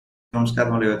ನಮಸ್ಕಾರ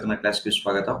ನೋಡಿ, ಇವತ್ತಿನ ಕ್ಲಾಸ್ಗೆ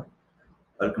ಸ್ವಾಗತ.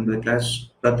 Welcome to the class.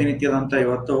 ಪ್ರತಿನಿತ್ಯದಂತ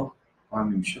ಇವತ್ತು ಒಂದು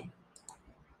ನಿಮಿಷ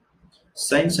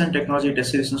science and technology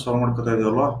test series ನ ಸಾಲ್ವ್ ಮಾಡ್ಕೊತಾ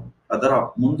ಇದೀವಲ್ವಾ, ಅದರ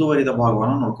ಮುಂದುವರಿದ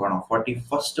ಭಾಗವನ್ನು ನೋಡ್ಕೋಣ.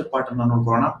 41st ಪಾರ್ಟ್ ಅನ್ನ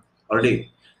ನೋಡ್ಕೋಣ. ಆಲ್ರೆಡಿ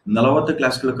 40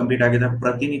 ಕ್ಲಾಸ್ಗಳು ಕಂಪ್ಲೀಟ್ ಆಗಿದೆ.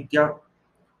 ಪ್ರತಿನಿತ್ಯ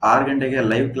 6 ಗಂಟೆಗೆ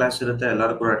ಲೈವ್ ಕ್ಲಾಸ್ ಇರುತ್ತೆ,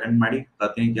 ಎಲ್ಲರೂ ಕೂಡ ಅಟೆಂಡ್ ಮಾಡಿ.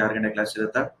 ಪ್ರತಿನಿತ್ಯ 6 ಗಂಟೆ ಕ್ಲಾಸ್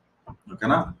ಇರುತ್ತೆ,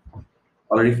 ಓಕೆನಾ?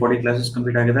 ಆಲ್ರೆಡಿ 40 ಕ್ಲಾಸಸ್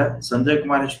ಕಂಪ್ಲೀಟ್ ಆಗಿದೆ. ಸಂಜಯ್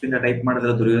ಕುಮಾರ್ ಇಂದ ಟೈಪ್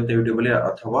ಮಾಡಿದ್ರೆ ದೊರೆಯುತ್ತೆ ಯೂಟ್ಯೂಬ್ ಅಲ್ಲಿ,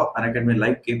 ಅಥವಾ ಅನ್ಅಕಾಡೆಮಿ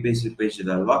ಲೈವ್ KPSC ಪೇಜ್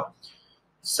ಇದೆ ಅಲ್ವಾ,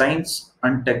 science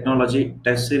and technology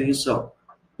test series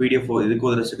PDF ಇದಕ್ಕೆ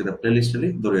ಹೋದ್ರೆ ಸಿಗುತ್ತೆ, ಪ್ಲೇ ಲಿಸ್ಟ್ ಅಲ್ಲಿ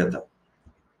ದೊರೆಯುತ್ತೆ.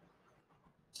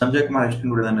 ಸಂಜಯ್ ಕುಮಾರ್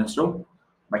ಕೂಡ next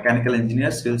mechanical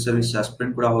engineer, civil service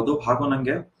aspirant ಕೂಡ ಹೌದು. ಹಾಗೂ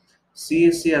ನಂಗೆ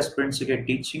CSC ಆಸ್ಪಿರೆಂಟ್ಸ್ ಗೆ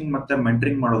ಟೀಚಿಂಗ್ ಮತ್ತೆ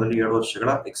ಮೆಂಟರಿಂಗ್ ಮಾಡೋದ್ರಲ್ಲಿ 2 ವರ್ಷಗಳ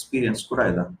ಎಕ್ಸ್ಪೀರಿಯನ್ಸ್ ಕೂಡ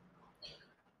ಇದೆ.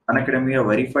 ಅನ್ಅಕಾಡೆಮಿಯ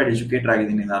ವೆರಿಫೈಡ್ ಎಜುಕೇಟರ್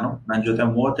ಆಗಿದ್ದೀನಿ ನಾನು. ನನ್ನ ಜೊತೆ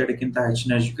 32ಕ್ಕಿಂತ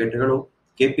ಹೆಚ್ಚಿನ ಎಜುಕೇಟರ್ಗಳು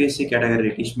KPSC ಕ್ಯಾಟಗರಿ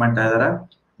ಟೀಚ್ ಮಾಡ್ತಾ ಇದ್ದಾರೆ.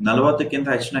 40ಕ್ಕಿಂತ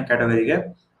ಹೆಚ್ಚಿನ ಕ್ಯಾಟಗರಿಗೆ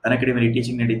ಅನ್ಅಕಾಡೆಮಿ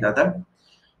ಟೀಚಿಂಗ್ ನಡೀತಾ ಇದೆ.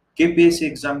 KPSC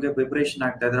ಎಕ್ಸಾಮ್ಗೆ ಪ್ರಿಪರೇಷನ್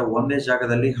ಆಗ್ತಾ ಇದ್ರೆ ಒಂದೇ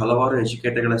ಜಾಗದಲ್ಲಿ ಹಲವಾರು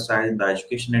ಎಜುಕೇಟರ್ಗಳ ಸಹಾಯದಿಂದ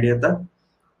ಎಜುಕೇಶನ್ ನಡೆಯುತ್ತೆ.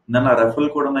 ನನ್ನ ರೆಫರಲ್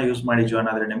ಕೋಡ್ ಅನ್ನ ಯೂಸ್ ಮಾಡಿ ಜಾಯ್ನ್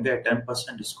ಆದ್ರೆ ನಿಮಗೆ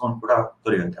 10% ಡಿಸ್ಕೌಂಟ್ ಕೂಡ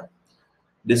ದೊರೆಯುತ್ತೆ.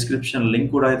 ಡಿಸ್ಕ್ರಿಪ್ಷನ್ ಲಿಂಕ್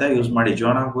ಕೂಡ ಇದೆ, ಯೂಸ್ ಮಾಡಿ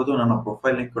ಜಾಯ್ನ್ ಆಗ್ಬೋದು. ನನ್ನ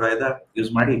ಪ್ರೊಫೈಲ್ ಲಿಂಕ್ ಕೂಡ ಇದೆ,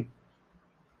 ಯೂಸ್ ಮಾಡಿ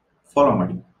ಫಾಲೋ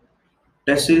ಮಾಡಿ.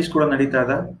 ಟೆಸ್ಟ್ ಸೀರೀಸ್ ಕೂಡ ನಡೀತಾ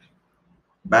ಇದೆ,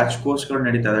 ಬ್ಯಾಚ್ ಕೋರ್ಸ್ ಗಳು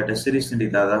ನಡೀತಾ ಇದೆ, ಟೆಸ್ಟ್ ಸೀರೀಸ್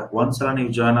ನಡೀತಾ ಇದೆ. ಒಂದ್ಸಲ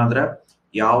ನೀವು ಜಾಯ್ನ್ ಆದ್ರೆ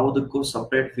ಯಾವುದಕ್ಕೂ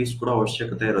ಸಪರೇಟ್ ಫೀಸ್ ಕೂಡ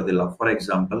ಅವಶ್ಯಕತೆ ಇರೋದಿಲ್ಲ. ಫಾರ್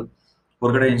ಎಕ್ಸಾಂಪಲ್,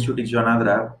 ಹೊರಗಡೆ ಇನ್ಸ್ಟಿಟ್ಯೂಟ್ ಜಾಯ್ನ್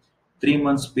ಆದ್ರೆ 3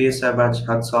 months PSI batch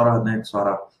 10,000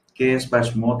 15,000, KS batch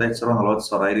 35,000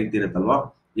 40,000 ಈ ರೀತಿ ಇರುತ್ತಲ್ವಾ.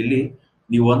 ಇಲ್ಲಿ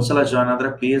ನೀವು ಒಂದ್ಸಲ ಜಾಯ್ನ್ ಆದ್ರೆ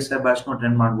PSI ಬ್ಯಾಚ್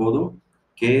ಅಟೆಂಡ್ ಮಾಡ್ಬೋದು,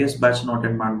 KS ಬ್ಯಾಚ್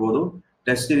ಅಟೆಂಡ್ ಮಾಡ್ಬೋದು,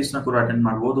 ಟೆಸ್ಟ್ ಸೀರೀಸ್ ನ ಕೂಡ ಅಟೆಂಡ್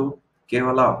ಮಾಡ್ಬೋದು.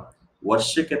 ಕೇವಲ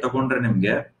ವರ್ಷಕ್ಕೆ ತಗೊಂಡ್ರೆ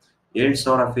ನಿಮ್ಗೆ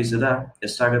 7,000 ಫೀಸ್ ಇದೆ.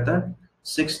 ಎಷ್ಟಾಗತ್ತೆ?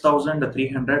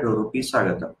 6,300 rupees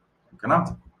ಆಗುತ್ತೆ, ಓಕೆನಾ?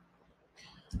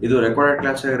 ಇದು ರೆಕಾರ್ಡೆಡ್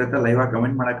ಕ್ಲಾಸ್ ಆಗಿರುತ್ತೆ, ಲೈವ್ ಆಗಿ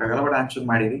ಕಮೆಂಟ್ ಮಾಡಕ್ಕಾಗಲ್ಲ, ಬಟ್ ಆನ್ಸರ್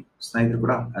ಮಾಡಿರಿ. ಸ್ನೇಹಿತರು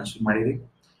ಕೂಡ ಆನ್ಸರ್ ಮಾಡಿರಿ.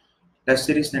 ಟೆಸ್ಟ್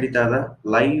ಸೀರೀಸ್ ನಡೀತಾ ಇದೆ,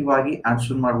 ಲೈವ್ ಆಗಿ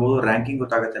ಆನ್ಸರ್ ಮಾಡ್ಬೋದು. ರ್ಯಾಂಕಿಂಗ್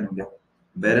ಗೊತ್ತಾಗುತ್ತೆ ನಿಮ್ಗೆ,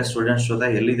 ಬೇರೆ ಸ್ಟೂಡೆಂಟ್ಸ್ ಜೊತೆ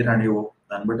ಎಲ್ಲಿದ್ದೀರಾ ನೀವು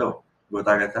ಅಂದ್ಬಿಟ್ಟು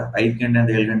ಗೊತ್ತಾಗತ್ತೆ. 5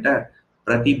 ಗಂಟೆಯಿಂದ 7 ಗಂಟೆ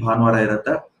ಪ್ರತಿ ಭಾನುವಾರ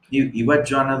ಇರುತ್ತೆ. ನೀವು ಇವತ್ತು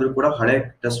ಜಾಯ್ನ್ ಆದ್ರೂ ಕೂಡ ಹಳೆ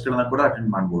ಟೆಸ್ಟ್ ಗಳನ್ನ ಕೂಡ ಅಟೆಂಡ್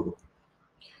ಮಾಡ್ಬೋದು.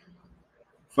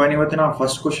 ಫೈನ್, ಇವತ್ತಿನ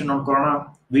ಫಸ್ಟ್ ಕ್ವಶನ್ ನೋಡ್ಕೊಳ್ಳೋಣ.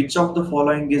 Which of the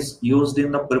following is used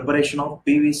in the preparation of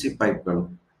PVC ಪೈಪ್ಗಳು?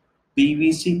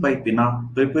 PVC ಪೈಪಿನ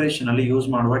ಪ್ರಿಪರೇಷನ್ ಅಲ್ಲಿ ಯೂಸ್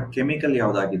ಮಾಡುವ ಕೆಮಿಕಲ್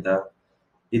ಯಾವ್ದಾಗಿದೆ?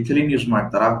 ಇಥಿಲಿನ್ ಯೂಸ್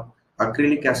ಮಾಡ್ತಾರಾ,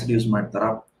 ಅಕ್ರಿಲಿಕ್ ಆಸಿಡ್ ಯೂಸ್ ಮಾಡ್ತಾರಾ,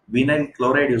 ವಿನೈಲ್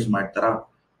ಕ್ಲೋರೈಡ್ ಯೂಸ್ ಮಾಡ್ತಾರಾ,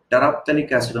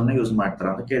 ಟೆರಾಪ್ಥಲಿಕ್ ಆಸಿಡ್ ಅನ್ನ ಯೂಸ್ ಮಾಡ್ತಾರಾ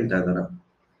ಅಂತ ಕೇಳ್ತಾ ಇದಾರೆ.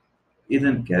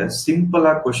 ಇದಕ್ಕೆ ಸಿಂಪಲ್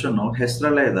ಆಗಿ ಕ್ವಶನ್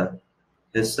ಹೆಸರಲ್ಲೇ ಇದೆ,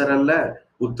 ಹೆಸರಲ್ಲೇ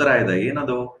ಉತ್ತರ ಇದೆ.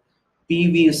 ಏನದು?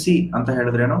 PVC ಅಂತ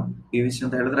ಹೇಳಿದ್ರೇನು? PVC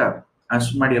ಅಂತ ಹೇಳಿದ್ರೆ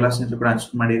ಆನ್ಸರ್ ಮಾಡಿ, ಎಲ್ಲ ಸ್ನೇಹಿತರು ಕೂಡ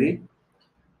ಆನ್ಸರ್ ಮಾಡಿರಿ.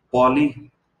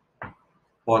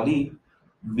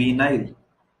 ಪಾಲಿವಿನೈಲ್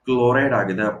ಕ್ಲೋರೈಡ್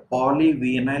ಆಗಿದೆ.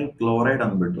 ಪಾಲಿವಿನೈಲ್ ಕ್ಲೋರೈಡ್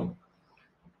ಅಂದ್ಬಿಟ್ಟು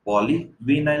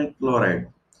polyvinyl chloride,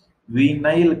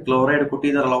 vinyl chloride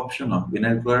ಕೊಟ್ಟಿದಾರಲ್ಲ option,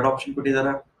 vinyl chloride option ಕೊಟ್ಟಿದಾರ.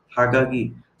 ಹಾಗಾಗಿ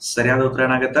ಸರಿಯಾದ ಉತ್ತರ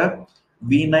ಏನಾಗುತ್ತೆ?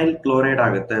 ವಿನೈಲ್ ಕ್ಲೋರೈಡ್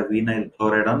ಆಗುತ್ತೆ. ವಿನೈಲ್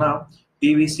ಕ್ಲೋರೈಡ್ ಅನ್ನ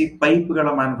PVC ಪೈಪ್ ಗಳ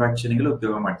ಮ್ಯಾನುಫ್ಯಾಕ್ಚರಿಂಗ್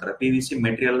ಉಪಯೋಗ ಮಾಡ್ತಾರೆ. PVC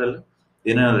ಮೆಟೀರಿಯಲ್ ಅಲ್ಲಿ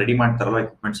ಏನೇನು ರೆಡಿ ಮಾಡ್ತಾರಲ್ಲ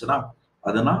ಎಕ್ವಿಪ್ಮೆಂಟ್ಸ್ ಅನ್ನ,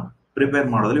 ಅದನ್ನ ಪ್ರಿಪೇರ್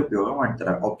ಮಾಡೋದ್ರಲ್ಲಿ ಉಪಯೋಗ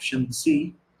ಮಾಡ್ತಾರೆ. ಆಪ್ಷನ್ ಸಿ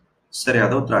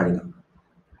ಸರಿಯಾದ ಉತ್ತರ ಆಗಿದೆ.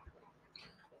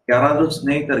 ಯಾರಾದ್ರೂ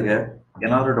ಸ್ನೇಹಿತರಿಗೆ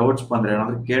ಏನಾದ್ರು ಡೌಟ್ಸ್ ಬಂದ್ರೆ,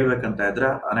 ಏನಾದ್ರು ಕೇಳ್ಬೇಕಂತ ಇದ್ರೆ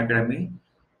ಅನ್ಅಕಾಡೆಮಿ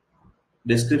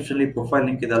ಡಿಸ್ಕ್ರಿಪ್ಷನ್ ಅಲ್ಲಿ ಪ್ರೊಫೈಲ್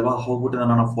ಲಿಂಕ್ ಇದೆ ಅಲ್ವಾ, ಹೋಗ್ಬಿಟ್ಟು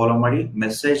ನನ್ನ ಫಾಲೋ ಮಾಡಿ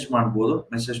ಮೆಸೇಜ್ ಮಾಡ್ಬೋದು.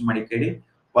 ಮೆಸೇಜ್ ಮಾಡಿ ಕೇಳಿ,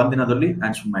 ಒಂದಿನದಲ್ಲಿ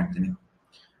ಆನ್ಸರ್ ಮಾಡ್ತೀನಿ.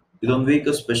 ಇದೊಂದು ವೀಕ್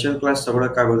ಸ್ಪೆಷಲ್ ಕ್ಲಾಸ್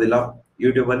ತಗೊಳಕ್ಕಾಗೋದಿಲ್ಲ,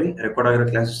 ಯೂಟ್ಯೂಬ್ ಅಲ್ಲಿ ರೆಕಾರ್ಡ್ ಆಗಿರೋ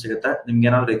ಕ್ಲಾಸಸ್ ಸಿಗುತ್ತೆ. ನಿಮ್ಗೆ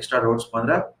ಏನಾದ್ರು ಎಕ್ಸ್ಟ್ರಾ ಡೌಟ್ಸ್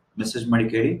ಬಂದ್ರೆ ಮೆಸೇಜ್ ಮಾಡಿ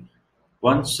ಕೇಳಿ.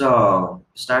 ಒನ್ಸ್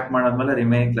ಸ್ಟಾರ್ಟ್ ಮಾಡಾದ್ಮೇಲೆ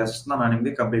ರಿಮೈನಿಂಗ್ ಕ್ಲಾಸಸ್ ನಾನು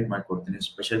ನಿಮ್ಗೆ ಕಂಪ್ಲೀಟ್ ಮಾಡ್ಕೊಡ್ತೀನಿ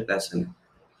ಸ್ಪೆಷಲ್ ಕ್ಲಾಸ್ ಅಲ್ಲಿ.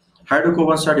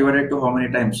 Hydrocarbons R divided to how many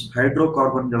times?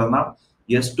 Hydrocarbon ಗಳನ್ನ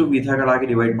ಎಷ್ಟು ವಿಧಗಳಾಗಿ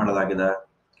ಡಿವೈಡ್ ಮಾಡಲಾಗಿದೆ?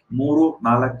 3,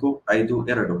 4,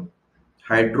 5, 2.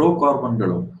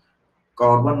 ಹೈಡ್ರೋಕಾರ್ಬನ್ಗಳು,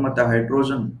 ಕಾರ್ಬನ್ ಮತ್ತೆ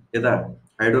ಹೈಡ್ರೋಜನ್ ಇದೆ,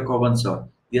 ಹೈಡ್ರೋಕಾರ್ಬನ್ಸ್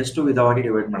ಎಷ್ಟು ವಿಧವಾಗಿ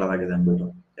ಡಿವೈಡ್ ಮಾಡಲಾಗಿದೆ ಅಂದ್ಬಿಟ್ಟು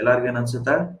ಎಲ್ಲರಿಗೇನ್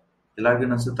ಅನ್ಸುತ್ತೆ?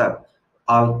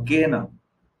 ಆಲ್ಕೀನ್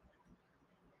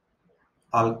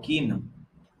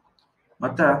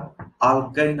ಮತ್ತೆ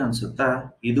ಆಲ್ಕೈನ್ ಅನ್ಸುತ್ತೆ.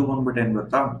 ಇದು ಬಂದ್ಬಿಟ್ಟು ಏನ್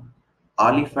ಗೊತ್ತಾ?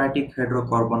 Aliphatic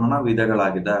hydrocarbon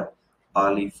ವಿಧಗಳಾಗಿದೆ.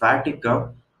 ಆಲಿಫ್ಯಾಟಿಕ್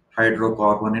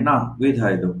ಹೈಡ್ರೋಕಾರ್ಬನಿನ ವಿಧ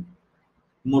ಇದು,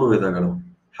 3 ವಿಧಗಳು.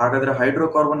 ಹಾಗಾದ್ರೆ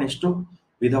ಹೈಡ್ರೋಕಾರ್ಬನ್ ಎಷ್ಟು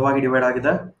ವಿಧವಾಗಿ ಡಿವೈಡ್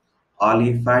ಆಗಿದೆ?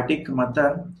 ಆಲಿಫ್ಯಾಟಿಕ್ ಮತ್ತೆ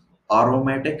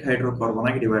ಆರೋಮ್ಯಾಟಿಕ್ ಹೈಡ್ರೋಕಾರ್ಬನ್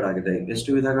ಆಗಿ ಡಿವೈಡ್ ಆಗಿದೆ. ಎಷ್ಟು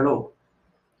ವಿಧಗಳು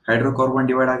ಹೈಡ್ರೋಕಾರ್ಬನ್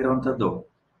ಡಿವೈಡ್ ಆಗಿರುವಂತದ್ದು?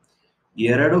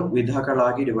 2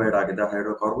 ವಿಧಗಳಾಗಿ ಡಿವೈಡ್ ಆಗಿದೆ.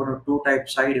 ಹೈಡ್ರೋಕಾರ್ಬನ್ 2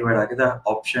 ಟೈಪ್ಸ್ ಆಗಿ ಡಿವೈಡ್ ಆಗಿದೆ.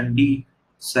 ಆಪ್ಷನ್ ಡಿ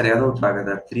ಸರಿಯಾದ ಉತ್ತರ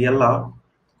ಆಗಿದೆ. 3 ಎಲ್ಲ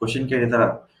ಕ್ವಶನ್ ಕೇಳಿದಾರ.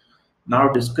 ನಾವು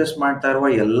ಡಿಸ್ಕಸ್ ಮಾಡ್ತಾ ಇರುವ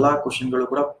ಎಲ್ಲಾ ಕ್ವಶನ್ಗಳು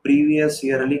ಕೂಡ ಪ್ರೀವಿಯಸ್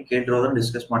ಇಯರ್ ಅಲ್ಲಿ ಕೇಳಿರೋದನ್ನ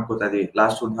ಡಿಸ್ಕಸ್ ಮಾಡ್ಕೋತಾ ಇದೀವಿ.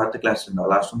 ಲಾಸ್ಟ್ ಒಂದು 10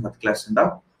 ಕ್ಲಾಸ್ ಇಂದ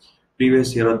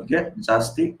ಪ್ರೀವಿಯಸ್ ಇಯರ್ ಗೆ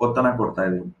ಜಾಸ್ತಿ ಒತ್ತನ ಕೊಡ್ತಾ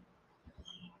ಇದೀವಿ.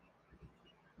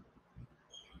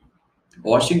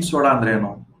 ವಾಷಿಂಗ್ ಸೋಡಾ ಅಂದ್ರೆ ಏನು?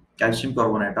 ಕ್ಯಾಲ್ಸಿಯಂ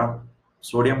ಕಾರ್ಬೋನೇಟಾ,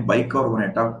 ಸೋಡಿಯಂ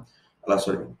ಬೈಕಾರ್ಬೋನೇಟಾ, ಅಲ್ಲ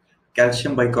ಸಾರಿ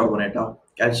calcium ಬೈಕಾರ್ಬೋನೇಟಾ,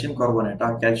 calcium ಕಾರ್ಬೋನೇಟಾ,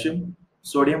 calcium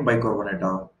sodium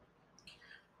ಬೈಕಾರ್ಬೋನೇಟಾ.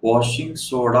 Washing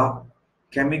soda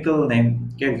chemical name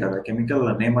ಕೇಳ್ತಾ ಇದಾರೆ, ಕೆಮಿಕಲ್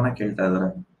ನೇಮ್ ಅನ್ನ ಕೇಳ್ತಾ ಇದಾರೆ.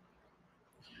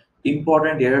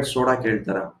 ಇಂಪಾರ್ಟೆಂಟ್ 2 ಸೋಡಾ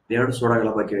ಕೇಳ್ತಾರೆ, 2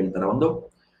 ಸೋಡಾಗಳ ಬಗ್ಗೆ ಹೇಳ್ತಾರೆ. ಒಂದು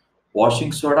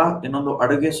ವಾಷಿಂಗ್ ಸೋಡಾ, ಇನ್ನೊಂದು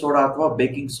ಅಡುಗೆ ಸೋಡಾ ಅಥವಾ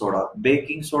ಬೇಕಿಂಗ್ ಸೋಡಾ.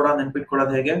 ಬೇಕಿಂಗ್ ಸೋಡಾ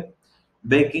ನೆನ್ಪಿಟ್ಕೊಳ್ಳೋದು ಹೇಗೆ?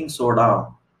 Baking soda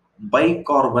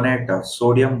bicarbonate,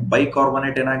 sodium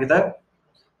bicarbonate ಏನಾಗಿದೆ?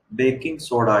 ಬೇಕಿಂಗ್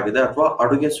ಸೋಡಾ ಆಗಿದೆ ಅಥವಾ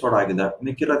ಅಡುಗೆ ಸೋಡಾ ಆಗಿದೆ.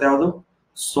 ಮಿಕ್ಕಿರೋದು ಯಾವುದು?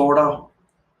 ಸೋಡಾ,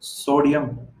 ಸೋಡಿಯಂ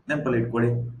ನೆನಪಲ್ಲಿ ಇಟ್ಕೊಳ್ಳಿ.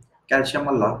 ಕ್ಯಾಲ್ಸಿಯಂ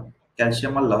ಅಲ್ಲ,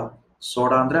 ಕ್ಯಾಲ್ಸಿಯಂ ಅಲ್ಲ.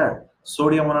 ಸೋಡಾ ಅಂದ್ರೆ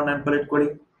ಸೋಡಿಯಂ ಅನ್ನ ನೆನಪಲ್ಲಿ ಇಟ್ಕೊಳ್ಳಿ.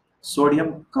 ಸೋಡಿಯಂ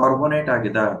ಕಾರ್ಬೋನೇಟ್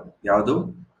ಆಗಿದೆ ಯಾವುದು?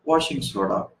 Washing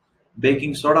soda.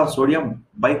 Baking soda sodium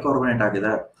bicarbonate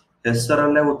ಆಗಿದೆ.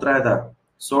 ಹೆಸರಲ್ಲೇ ಉತ್ತರ ಇದೆ.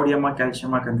 ಸೋಡಿಯಂ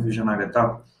ಕ್ಯಾಲ್ಸಿಯಂ ಕನ್ಫ್ಯೂಷನ್ ಆಗುತ್ತಾ?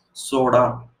 ಸೋಡಾ,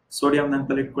 ಸೋಡಿಯಂ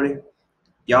ನೆನಪಲ್ಲಿ ಇಟ್ಕೊಳ್ಳಿ.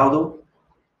 ಯಾವುದು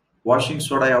ವಾಷಿಂಗ್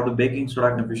ಸೋಡಾ, ಯಾವುದು ಬೇಕಿಂಗ್ ಸೋಡಾ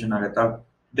ಕನ್ಫ್ಯೂಷನ್ ಆಗುತ್ತಾ?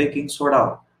 ಬೇಕಿಂಗ್ ಸೋಡಾ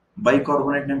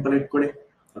ಬೈಕಾರ್ಬೋನೇಟ್ ನೆನಪಲ್ಲಿ ಇಟ್ಕೊಳ್ಳಿ.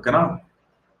 ಓಕೆನಾ?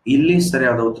 ಇಲ್ಲಿ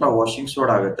ಸರಿಯಾದ ಉತ್ತರ ವಾಷಿಂಗ್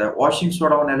ಸೋಡಾ ಆಗುತ್ತೆ. ವಾಷಿಂಗ್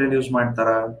ಸೋಡಾವನ್ನು ಎಲ್ಲೆಲ್ಲಿ ಯೂಸ್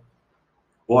ಮಾಡ್ತಾರೆ?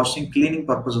 ವಾಷಿಂಗ್ ಕ್ಲೀನಿಂಗ್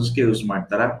ಪರ್ಪಸಸ್ಗೆ ಯೂಸ್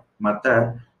ಮಾಡ್ತಾರೆ. ಮತ್ತೆ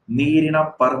ನೀರಿನ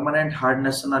ಪರ್ಮನೆಂಟ್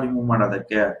ಹಾರ್ಡ್ನೆಸ್ ಅನ್ನ ರಿಮೂವ್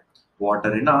ಮಾಡೋದಕ್ಕೆ,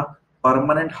 ವಾಟರಿನ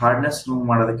ಪರ್ಮನೆಂಟ್ ಹಾರ್ಡ್ನೆಸ್ ರಿಮೂವ್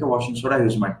ಮಾಡೋದಕ್ಕೆ ವಾಷಿಂಗ್ ಸೋಡಾ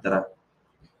ಯೂಸ್ ಮಾಡ್ತಾರೆ.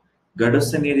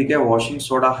 ಗಡಸು ನೀರಿಗೆ ವಾಷಿಂಗ್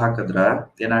ಸೋಡಾ ಹಾಕಿದ್ರೆ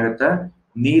ಏನಾಗುತ್ತೆ?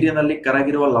 ನೀರಿನಲ್ಲಿ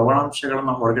ಕರಗಿರುವ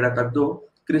ಲವಣಾಂಶಗಳನ್ನ ಹೊರಗಡೆ ತೆಗೆದು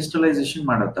ಕ್ರಿಸ್ಟಲೈಸೇಷನ್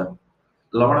ಮಾಡುತ್ತೆ,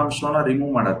 ಲವಣಾಂಶವನ್ನ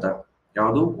ರಿಮೂವ್ ಮಾಡುತ್ತೆ.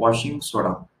 ಯಾವುದು? Washing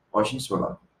soda, washing soda.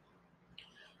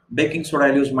 Baking soda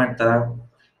ಎಲ್ಲಿ ಯೂಸ್ ಮಾಡ್ತಾರೆ?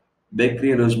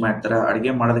 ಬೇಕರಿಯಲ್ಲಿ ಯೂಸ್ ಮಾಡ್ತಾರೆ,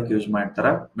 ಅಡಿಗೆ ಮಾಡೋದಕ್ಕೆ ಯೂಸ್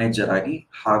ಮಾಡ್ತಾರೆ ಮೇಜರ್ ಆಗಿ.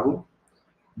 ಹಾಗೂ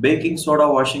ಬೇಕಿಂಗ್ ಸೋಡಾ,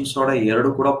 ವಾಷಿಂಗ್ ಸೋಡಾ ಎರಡು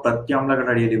ಕೂಡ ಪ್ರತ್ಯಾಮ್ಲಗಳ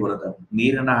ಅಡಿಯಲ್ಲಿ ಬರುತ್ತೆ.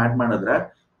 ನೀರನ್ನ ಆಡ್ ಮಾಡಿದ್ರೆ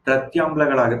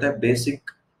ಪ್ರತ್ಯಾಮ್ಲಗಳಾಗುತ್ತೆ. ಬೇಸಿಕ್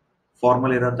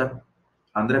ಫಾರ್ಮಲ್ ಇರುತ್ತೆ,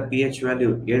 ಅಂದ್ರೆ pH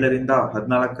ವ್ಯಾಲ್ಯೂ 7ರಿಂದ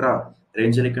 14ರ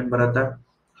ರೇಂಜ್ ಅಲ್ಲಿ ಕಂಡು ಬರುತ್ತೆ.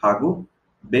 ಹಾಗೂ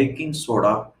ಬೇಕಿಂಗ್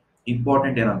ಸೋಡಾ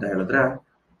ಇಂಪಾರ್ಟೆಂಟ್ ಏನಂತ ಹೇಳಿದ್ರೆ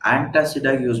ಆಂಟಾಸಿಡ್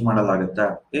ಆಗಿ ಯೂಸ್ ಮಾಡಲಾಗುತ್ತೆ.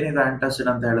 ಏನಿದೆ ಆಂಟಾಸಿಡ್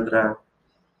ಅಂತ ಹೇಳಿದ್ರೆ?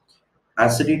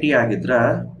 ಅಸಿಡಿಟಿ ಆಗಿದ್ರೆ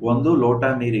 1 ಲೋಟ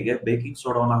ನೀರಿಗೆ ಬೇಕಿಂಗ್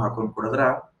ಸೋಡಾವನ್ನ ಹಾಕೊಂಡು ಕುಡಿದ್ರೆ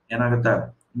ಏನಾಗುತ್ತೆ?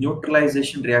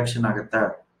 ನ್ಯೂಟ್ರಲೈಸೇಷನ್ ರಿಯಾಕ್ಷನ್ ಆಗುತ್ತೆ.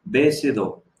 ಬೇಸ್ ಇದು,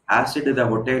 ಆಸಿಡ್ ಇದೆ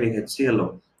ಹೊಟ್ಟೆಯಲ್ಲಿ HCl,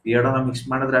 ಎರಡನ್ನ ಮಿಕ್ಸ್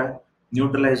ಮಾಡಿದ್ರೆ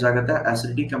ನ್ಯೂಟ್ರಲೈಸ್ ಆಗುತ್ತೆ,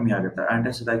 ಆಸಿಡಿಟಿ ಕಮ್ಮಿ ಆಗುತ್ತೆ.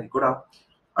 ಆಂಟಾಸಿಡ್ ಆಗಿ ಕೂಡ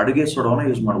ಅಡುಗೆ ಸೋಡಾವನ್ನ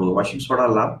ಯೂಸ್ ಮಾಡಬಹುದು. ವಾಷಿಂಗ್ ಸೋಡಾ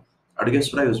ಅಲ್ಲ, ಅಡುಗೆ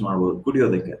ಸೋಡಾ ಯೂಸ್ ಮಾಡಬಹುದು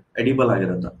ಕುಡಿಯೋದಕ್ಕೆ, ಎಡಿಬಲ್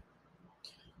ಆಗಿರುತ್ತೆ.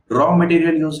 Raw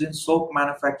material used in soap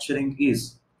manufacturing is.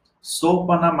 Soap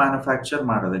ಅನ್ನ ಮ್ಯಾನುಫ್ಯಾಕ್ಚರ್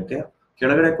ಮಾಡೋದಕ್ಕೆ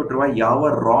ಕೆಳಗಡೆ ಕೊಟ್ಟಿರುವ ಯಾವ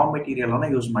ರಾ ಮೆಟೀರಿಯಲ್ ಅನ್ನ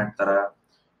ಯೂಸ್ ಮಾಡ್ತಾರ?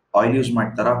 ಆಯಿಲ್ ಯೂಸ್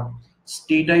ಮಾಡ್ತಾರ,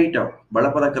 ಸ್ಟೀಟೈಟ್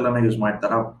ಬಳಪದ ಕಲ್ಲನ್ನ ಯೂಸ್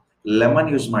ಮಾಡ್ತಾರ, ಲೆಮನ್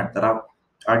ಯೂಸ್ ಮಾಡ್ತಾರ,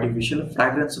 ಆರ್ಟಿಫಿಷಿಯಲ್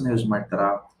ಫ್ರಾಗ್ರೆನ್ಸ್ ಅನ್ನ ಯೂಸ್ ಮಾಡ್ತಾರ?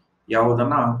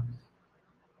 ಯಾವುದನ್ನ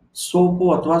ಸೋಪು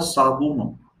ಅಥವಾ ಸಾಬೂನು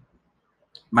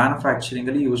ಮ್ಯಾನುಫ್ಯಾಕ್ಚರಿಂಗ್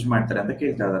ಅಲ್ಲಿ ಯೂಸ್ ಮಾಡ್ತಾರೆ ಅಂತ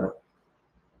ಕೇಳ್ತಾ ಇದಾರೆ.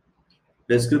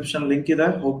 ಡಿಸ್ಕ್ರಿಪ್ಷನ್ ಲಿಂಕ್ ಇದೆ,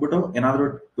 ಹೋಗ್ಬಿಟ್ಟು ಏನಾದ್ರು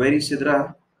ಕ್ವೆರೀಸ್ ಇದ್ರೆ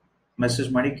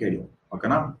ಮೆಸೇಜ್ ಮಾಡಿ ಕೇಳಿ.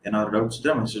 ಓಕೆನಾ? ಏನಾದ್ರು ಡೌಟ್ಸ್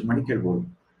ಇದ್ರೆ ಮೆಸೇಜ್ ಮಾಡಿ ಕೇಳ್ಬೋದು.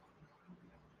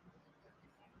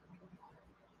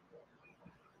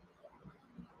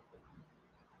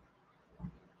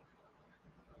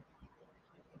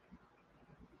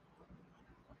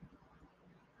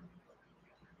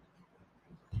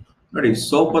 ನೋಡಿ,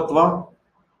 ಸೋಪ್ ಅಥವಾ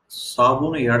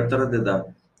ಸಾಬೂನು 2 ತರದಿದೆ.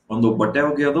 ಒಂದು ಬಟ್ಟೆ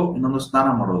ಒಗೆಯೋದು, ಇನ್ನೊಂದು ಸ್ನಾನ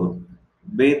ಮಾಡೋದು.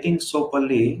 ಬೇಕಿಂಗ್ ಸೋಪ್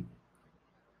ಅಲ್ಲಿ,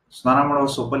 ಸ್ನಾನ ಮಾಡುವ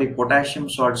ಸೋಪಲ್ಲಿ ಪೊಟ್ಯಾಷಿಯಂ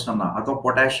ಸಾಲ್ಟ್ಸ್ ಅನ್ನ ಅಥವಾ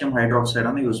ಪೊಟ್ಯಾಷಿಯಂ ಹೈಡ್ರಾಕ್ಸೈಡ್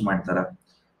ಅನ್ನು ಯೂಸ್ ಮಾಡ್ತಾರೆ.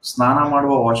 ಸ್ನಾನ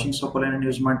ಮಾಡುವ ವಾಷಿಂಗ್ ಸೋಪ್ ಅಲ್ಲಿ ಏನೇನು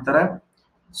ಯೂಸ್ ಮಾಡ್ತಾರೆ?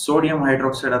 ಸೋಡಿಯಂ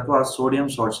ಹೈಡ್ರಾಕ್ಸೈಡ್ ಅಥವಾ ಸೋಡಿಯಂ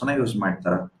ಸಾಲ್ಟ್ಸ್ ಅನ್ನ ಯೂಸ್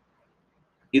ಮಾಡ್ತಾರೆ.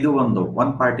 ಇದು ಒಂದು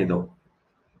ಪಾರ್ಟ್. ಇದು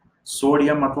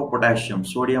ಸೋಡಿಯಂ ಅಥವಾ ಪೊಟ್ಯಾಷಿಯಂ,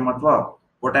 ಸೋಡಿಯಂ ಅಥವಾ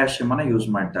ಪೊಟ್ಯಾಷಿಯಂ ಅನ್ನ ಯೂಸ್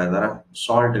ಮಾಡ್ತಾ ಇದ್ದಾರೆ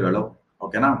ಸಾಲ್ಟ್ಗಳು.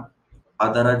 ಓಕೆನಾ?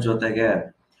 ಅದರ ಜೊತೆಗೆ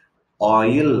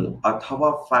ಆಯಿಲ್ ಅಥವಾ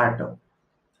ಫ್ಯಾಟ್,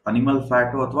 ಅನಿಮಲ್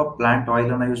ಫ್ಯಾಟ್ ಅಥವಾ ಪ್ಲಾಂಟ್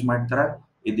ಆಯಿಲ್ ಅನ್ನ ಯೂಸ್ ಮಾಡ್ತಾರೆ.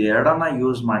 ಇದೆರಡನ್ನ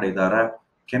ಯೂಸ್ ಮಾಡಿದ್ದಾರೆ.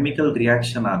 ಕೆಮಿಕಲ್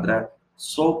ರಿಯಾಕ್ಷನ್ ಆದ್ರೆ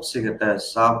ಸೋಪ್ ಸಿಗುತ್ತೆ,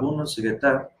 ಸಾಬೂನು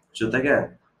ಸಿಗುತ್ತೆ, ಜೊತೆಗೆ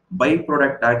ಬೈ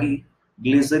ಪ್ರಾಡಕ್ಟ್ ಆಗಿ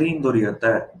ಗ್ಲಿಸರಿನ್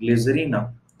ದೊರೆಯುತ್ತೆ, ಗ್ಲಿಸರಿನ್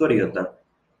ದೊರೆಯುತ್ತೆ.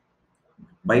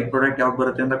 ಬೈ ಪ್ರಾಡಕ್ಟ್ ಯಾವ್ದು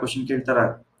ಬರುತ್ತೆ ಅಂತ ಕ್ವಶನ್ ಕೇಳ್ತಾರೆ,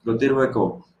 ಗೊತ್ತಿರ್ಬೇಕು.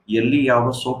 ಎಲ್ಲಿ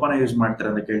ಯಾವ ಸೋಪನ್ನ ಯೂಸ್ ಮಾಡ್ತಾರೆ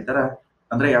ಅಂತ ಕೇಳ್ತಾರೆ,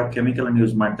 ಅಂದ್ರೆ ಯಾವ ಕೆಮಿಕಲ್ ಅನ್ನು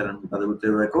ಯೂಸ್ ಮಾಡ್ತಾರೆ ಅಂತ ಅದು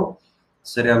ಗೊತ್ತಿರ್ಬೇಕು.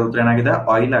 ಸರಿಯಾದ ಉತ್ತರ ಏನಾಗಿದೆ?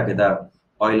 ಆಯಿಲ್ ಆಗಿದೆ.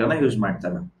 ಆಯಿಲ್ ಅನ್ನ ಯೂಸ್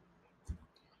ಮಾಡ್ತಾರೆ.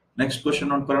 ನೆಕ್ಸ್ಟ್ ಕ್ವಶನ್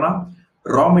ನೋಡ್ಕೊಳ್ಳೋಣ.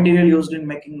 Raw material used in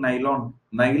making nylon.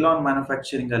 Nylon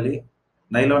manufacturing ಅಲ್ಲಿ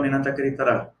ನೈಲಾನ್ ಏನಂತ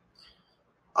ಕರೀತಾರೆ?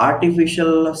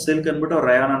 ಆರ್ಟಿಫಿಷಿಯಲ್ ಸಿಲ್ಕ್ ಅಂದ್ಬಿಟ್ಟು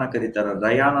ರಯಾನ್ ಅನ್ನ ಕರೀತಾರೆ.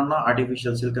 ರಯಾನ್ ಅನ್ನ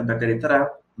ಆರ್ಟಿಫಿಷಿಯಲ್ ಸಿಲ್ಕ್ ಅಂತ ಕರೀತಾರೆ.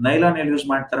 ನೈಲಾನ್ ಎಲ್ಲಿ ಯೂಸ್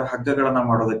ಮಾಡ್ತಾರೆ? ಹಗ್ಗಗಳನ್ನ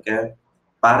ಮಾಡೋದಕ್ಕೆ,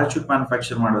 ಪ್ಯಾರಾಚೂಟ್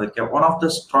ಮ್ಯಾನುಫ್ಯಾಕ್ಚರ್ ಮಾಡೋದಕ್ಕೆ. ಒನ್ ಆಫ್ ದ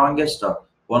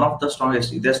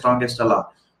ಸ್ಟ್ರಾಂಗೆಸ್ಟ್, ಇದೇ ಸ್ಟ್ರಾಂಗೆಸ್ಟ್ ಅಲ್ಲ,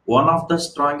 one of the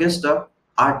strongest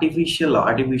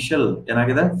artificial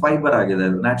ಏನಾಗಿದೆ? ಫೈಬರ್ ಆಗಿದೆ,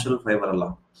 ನ್ಯಾಚುರಲ್ ಫೈಬರ್ ಅಲ್ಲ.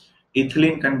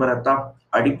 ಇಥಿಲಿನ್ ಕಂಡು ಬರುತ್ತಾ?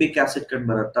 ಅಡಿಪಿಕ್ ಆಸಿಡ್ ಕಂಡು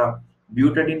ಬರುತ್ತಾ?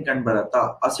 ಬ್ಯೂಟಡಿನ್ ಕಂಡು ಬರುತ್ತಾ?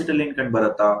 ಅಸಿಟಲಿನ್ ಕಂಡು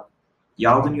ಬರುತ್ತಾ?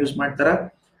 ಯಾವ್ದನ್ನ ಯೂಸ್ ಮಾಡ್ತಾರೆ?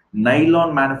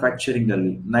 ನೈಲಾನ್ ಮ್ಯಾನುಫ್ಯಾಕ್ಚರಿಂಗ್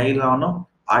ಅಲ್ಲಿ. ನೈಲಾನ್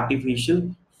ಆರ್ಟಿಫಿಷಿಯಲ್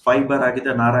ಫೈಬರ್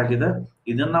ಆಗಿದೆ, ನಾರಾಗಿದೆ.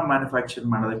 ಇದನ್ನ ಮ್ಯಾನುಫ್ಯಾಕ್ಚರ್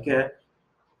ಮಾಡೋದಕ್ಕೆ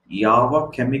ಯಾವ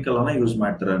ಕೆಮಿಕಲ್ ಅನ್ನ ಯೂಸ್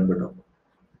ಮಾಡ್ತಾರೆ ಅಂದ್ಬಿಟ್ಟು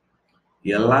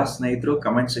ಎಲ್ಲಾ ಸ್ನೇಹಿತರು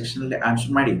ಕಮೆಂಟ್ ಸೆಕ್ಷನ್ ಅಲ್ಲಿ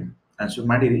ಆನ್ಸರ್ ಮಾಡಿ. ಆನ್ಸರ್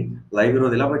ಮಾಡಿರಿ. ಲೈವ್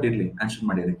ಇರೋದಿಲ್ಲ, ಬಟ್ ಇರ್ಲಿ ಆನ್ಸರ್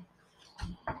ಮಾಡಿರಿ.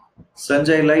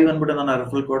 ಸಂಜಯ್ ಲೈವ್ ಅಂದ್ಬಿಟ್ಟು ನನ್ನ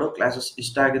ರೆಫರಲ್ ಕೋಡ್. ಕ್ಲಾಸಸ್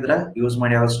ಇಷ್ಟ ಆಗಿದ್ರೆ ಯೂಸ್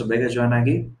ಮಾಡಿ, ಆದಷ್ಟು ಬೇಗ ಜಾಯ್ನ್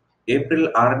ಆಗಿ. ಏಪ್ರಿಲ್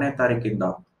 6ನೇ ತಾರೀಕಿಂದ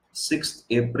 6th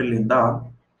ಏಪ್ರಿಲ್ ಇಂದ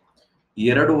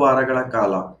 2 ವಾರಗಳ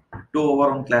ಕಾಲ 2 hour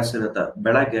ಒಂದು ಕ್ಲಾಸ್ ಇರುತ್ತೆ.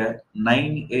 ಬೆಳಗ್ಗೆ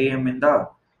 9 AM ಇಂದ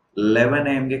 11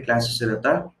 AM ಗೆ ಕ್ಲಾಸಸ್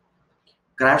ಇರುತ್ತೆ.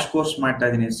 ಕ್ರಾಶ್ ಕೋರ್ಸ್ ಮಾಡ್ತಾ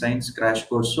ಇದೀನಿ, ಸೈನ್ಸ್ ಕ್ರಾಶ್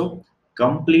ಕೋರ್ಸು.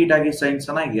 ಕಂಪ್ಲೀಟ್ ಆಗಿ ಸೈನ್ಸ್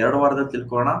ಅನ್ನ 2 ವಾರದಲ್ಲಿ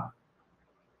ತಿಳ್ಕೊಳ್ಳೋಣ.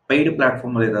 ಪೈಡ್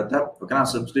ಪ್ಲಾಟ್ಫಾರ್ಮ್ ಅಲ್ಲಿ ಇರುತ್ತೆ, ಓಕೆನಾ.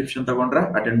 ಸಬ್ಸ್ಕ್ರಿಪ್ಷನ್ ತಗೊಂಡ್ರೆ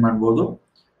ಅಟೆಂಡ್ ಮಾಡ್ಬೋದು.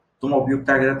 ತುಂಬಾ ಉಪಯುಕ್ತ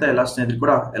ಆಗಿರುತ್ತೆ. ಎಲ್ಲಾ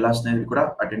ಸ್ನೇಹಿತರು ಕೂಡ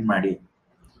ಅಟೆಂಡ್ ಮಾಡಿ.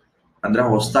 ಅಂದ್ರೆ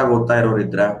ಹೊಸದಾಗಿ ಓದ್ತಾ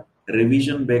ಇರೋರಿದ್ರ,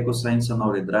 ರಿವಿಷನ್ ಬೇಕು ಸೈನ್ಸ್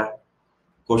ಅನ್ನೋರಿದ್ರ,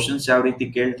 ಕ್ವಶನ್ಸ್ ಯಾವ ರೀತಿ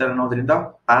ಕೇಳ್ತಾರೆ ಅನ್ನೋದ್ರಿಂದ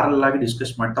ಪ್ಯಾರಲ್ ಆಗಿ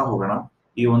ಡಿಸ್ಕಸ್ ಮಾಡ್ತಾ ಹೋಗೋಣ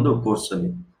ಈ ಒಂದು ಕೋರ್ಸ್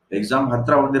ಅಲ್ಲಿ. ಎಕ್ಸಾಮ್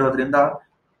ಹತ್ರ ಬಂದಿರೋದ್ರಿಂದ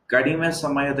ಕಡಿಮೆ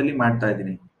ಸಮಯದಲ್ಲಿ ಮಾಡ್ತಾ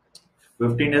ಇದ್ದೀನಿ.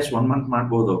 15 days 1 month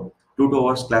ಮಾಡ್ಬೋದು 2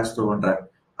 hours ಕ್ಲಾಸ್ ತಗೊಂಡ್ರೆ.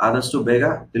 ಆದಷ್ಟು ಬೇಗ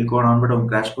ತಿಳ್ಕೊಳ್ಳೋಣ ಅಂದ್ಬಿಟ್ಟು ಒಂದು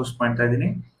ಕ್ರಾಶ್ ಕೋರ್ಸ್ ಮಾಡ್ತಾ ಇದ್ದೀನಿ,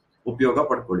 ಉಪಯೋಗ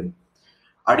ಪಡ್ಕೊಳ್ಳಿ.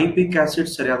 ಅಡಿಪಿಕ್ ಆಸಿಡ್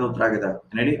ಸರಿಯಾದ ಉತ್ತರ ಆಗಿದೆ.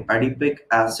 ನೋಡಿ, ಅಡಿಪಿಕ್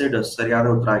ಆಸಿಡ್ ಸರಿಯಾದ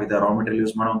ಉತ್ತರ ಆಗಿದೆ. ರಾ ಮೆಟೀರಿಯಲ್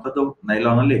ಯೂಸ್ ಮಾಡುವಂತದ್ದು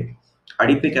ನೈಲಾನ್ ಅಲ್ಲಿ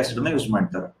ಅಡಿಪಿಕ್ ಆಸಿಡ್ ಅನ್ನ ಯೂಸ್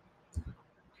ಮಾಡ್ತಾರೆ.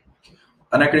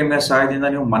 ಅನ್ಅಕಾಡೆಮಿಯ ಸಹಾಯದಿಂದ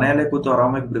ನೀವು ಮನೆಯಲ್ಲೇ ಕೂತು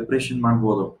ಆರಾಮಾಗಿ ಪ್ರಿಪರೇಷನ್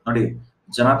ಮಾಡ್ಬೋದು. ನೋಡಿ,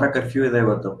 ಜನತಾ ಕರ್ಫ್ಯೂ ಇದೆ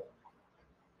ಇವತ್ತು,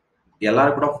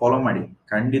 ಎಲ್ಲರೂ ಕೂಡ ಫಾಲೋ ಮಾಡಿ,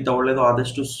 ಖಂಡಿತ ಒಳ್ಳೇದು.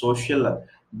 ಆದಷ್ಟು ಸೋಷಿಯಲ್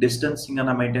ಡಿಸ್ಟೆನ್ಸಿಂಗ್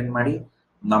ಅನ್ನ ಮೇಂಟೈನ್ ಮಾಡಿ.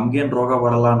 ನಮ್ಗೇನ್ ರೋಗ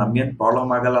ಬರಲ್ಲ, ನಮ್ಗೇನ್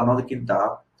ಪ್ರಾಬ್ಲಮ್ ಆಗಲ್ಲ ಅನ್ನೋದಕ್ಕಿಂತ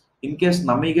ಇನ್ ಕೇಸ್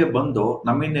ನಮಗೆ ಬಂದು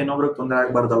ನಮ್ಮಿಂದ ಇನ್ನೊಬ್ರಿಗೆ ತೊಂದರೆ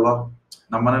ಆಗ್ಬಾರ್ದಲ್ವಾ.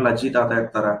 ನಮ್ಮನೇಲಿ ಅಜ್ಜಿ ತಾತ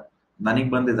ಇರ್ತಾರೆ,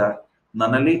 ನನಗ್ ಬಂದಿದೆ,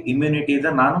 ನನ್ನಲ್ಲಿ ಇಮ್ಯುನಿಟಿ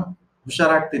ಇದೆ, ನಾನು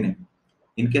ಹುಷಾರಾಗ್ತೀನಿ.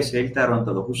 ಇನ್ ಕೇಸ್ ಹೇಳ್ತಾ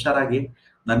ಇರುವಂತದ್ದು ಹುಷಾರಾಗಿ,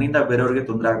 ನನ್ನಿಂದ ಬೇರೆಯವ್ರಿಗೆ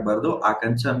ತೊಂದರೆ ಆಗ್ಬಾರ್ದು. ಆ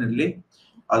ಕನ್ಸರ್ನ್ ಇರ್ಲಿ.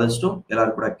 ಆದಷ್ಟು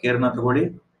ಎಲ್ಲರೂ ಕೂಡ ಕೇರ್ನ ತಗೊಳ್ಳಿ.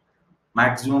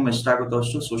 ಮ್ಯಾಕ್ಸಿಮಮ್ ಎಷ್ಟಾಗುತ್ತೋ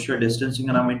ಅಷ್ಟು ಸೋಷಿಯಲ್ ಡಿಸ್ಟೆನ್ಸಿಂಗ್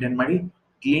ಅನ್ನ ಮೇಂಟೈನ್ ಮಾಡಿ,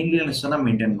 ಕ್ಲೀನ್ಲಿನೆಸ್ ಅನ್ನ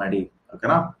ಮೇಂಟೈನ್ ಮಾಡಿ,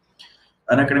 ಓಕೆನಾ.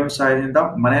 ಅನ್ಅಕಾಡೆಮಿ ಸಹಾಯದಿಂದ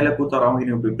ಮನೆಯಲ್ಲೇ ಕೂತು ಆರಾಮಾಗಿ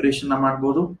ನೀವು ಪ್ರಿಪರೇಷನ್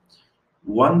ಮಾಡ್ಬೋದು.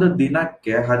 ಒಂದು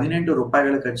ದಿನಕ್ಕೆ 18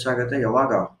 ರೂಪಾಯಿಗಳು ಖರ್ಚಾಗುತ್ತೆ.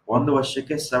 ಯಾವಾಗ? ಒಂದು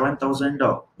ವರ್ಷಕ್ಕೆ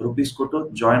 7000 rupees ಕೊಟ್ಟು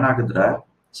ಜಾಯ್ನ್ ಆಗಿದ್ರೆ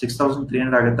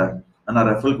 6300 ಆಗುತ್ತೆ. ನನ್ನ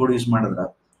ರೆಫರಲ್ ಕೋಡ್ ಯೂಸ್ ಮಾಡಿದ್ರೆ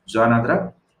ಜಾಯ್ನ್ ಆದ್ರೆ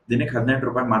ದಿನಕ್ಕೆ 18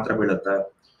 ರೂಪಾಯಿ ಮಾತ್ರ ಬೀಳುತ್ತೆ.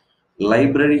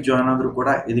 ಲೈಬ್ರರಿ ಜಾಯ್ನ್ ಆದ್ರೂ ಕೂಡ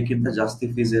ಇದಕ್ಕಿಂತ ಜಾಸ್ತಿ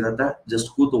ಫೀಸ್ ಇರುತ್ತೆ. ಜಸ್ಟ್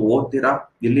ಕೂತು ಓದ್ತೀರಾ.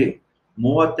 ಇಲ್ಲಿ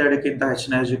 32ಕ್ಕಿಂತ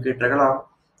ಹೆಚ್ಚಿನ ಎಜುಕೇಟರ್ಗಳ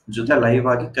ಜೊತೆ ಲೈವ್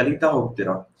ಆಗಿ ಕಲಿತಾ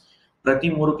ಹೋಗ್ತೀರಾ. ಪ್ರತಿ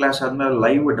 3 ಕ್ಲಾಸ್ ಆದ್ಮೇಲೆ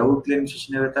ಲೈವ್ ಡೌಟ್ ಕ್ಲಿಯರಿಂಗ್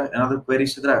ಸೆಷನ್ ಇರುತ್ತೆ. ಏನಾದ್ರು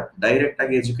ಕ್ವೆರೀಸ್ ಇದ್ರೆ ಡೈರೆಕ್ಟ್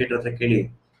ಆಗಿ ಎಜುಕೇಟರ್ ಹತ್ರ ಕೇಳಿ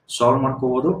ಸಾಲ್ವ್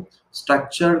ಮಾಡ್ಕೋಬಹುದು.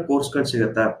 ಸ್ಟ್ರಕ್ಚರ್ಡ್ ಕೋರ್ಸ್ಗಳು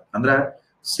ಸಿಗುತ್ತೆ, ಅಂದ್ರೆ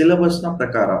ಸಿಲೆಬಸ್ ನ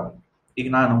ಪ್ರಕಾರ. ಈಗ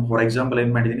ನಾನು ಫಾರ್ ಎಕ್ಸಾಂಪಲ್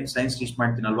ಏನ್ ಮಾಡಿದೀನಿ, ಸೈನ್ಸ್ ಟೀಚ್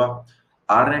ಮಾಡ್ತೀನಲ್ವಾ,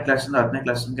 6ನೇ ಕ್ಲಾಸಿಂದ 10ನೇ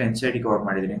ಕ್ಲಾಸ್ ತನಕ NCERT ಕವರ್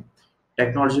ಮಾಡಿದೀನಿ,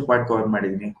 ಟೆಕ್ನಾಲಜಿ ಪಾರ್ಟ್ ಕವರ್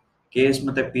ಮಾಡಿದೀನಿ, KS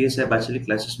ಮತ್ತೆ PSI ಬ್ಯಾಚ್ ಅಲ್ಲಿ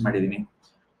ಕ್ಲಾಸಸ್ ಮಾಡಿದೀನಿ.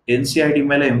 NCERT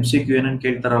ಮೇಲೆ MCQ ಏನೇನ್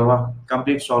ಕೇಳ್ತಾರಲ್ವಾ,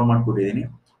 complete solve ಮಾಡ್ಕೊಟ್ಟಿದೀನಿ.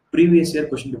 Previous year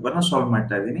question paper ನ ಸಾಲ್ವ್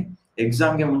ಮಾಡ್ತಾ ಇದ್ದೀನಿ.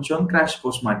 ಎಕ್ಸಾಮ್ಗೆ ಮುಂಚೆ ಒಂದು ಕ್ರಾಶ್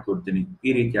ಕೋರ್ಸ್ ಮಾಡ್ಕೊಡ್ತೀನಿ.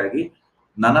 ಈ ರೀತಿಯಾಗಿ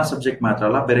ನನ್ನ ಸಬ್ಜೆಕ್ಟ್ ಮಾತ್ರ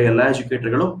ಅಲ್ಲ, ಬೇರೆ ಎಲ್ಲಾ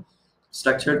ಎಜುಕೇಟರ್ಗಳು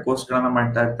ಸ್ಟ್ರಕ್ಚರ್ಡ್ ಕೋರ್ಸ್ ಗಳನ್ನ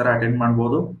ಮಾಡ್ತಾ ಇರ್ತಾರೆ, ಅಟೆಂಡ್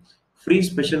ಮಾಡ್ಬೋದು. ಫ್ರೀ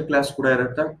ಸ್ಪೆಷಲ್ ಕ್ಲಾಸ್ ಕೂಡ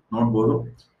ಇರುತ್ತೆ, ನೋಡ್ಬೋದು.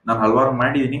 ನಾನು ಹಲವಾರು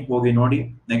ಮಾಡಿದೀನಿ, ಹೋಗಿ ನೋಡಿ.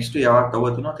 ನೆಕ್ಸ್ಟ್ ಯಾವಾಗ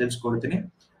ತಗೋತೀನೋ ತಿಳಿಸ್ಕೊಡ್ತೀನಿ,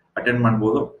 ಅಟೆಂಡ್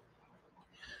ಮಾಡ್ಬೋದು.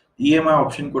 EMI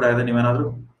ಆಪ್ಷನ್ ಕೂಡ ಇದೆ. ನೀವೇನಾದ್ರೂ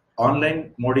ಆನ್ಲೈನ್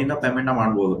ಮೋಡಿಂದ ಪೇಮೆಂಟ್ ನ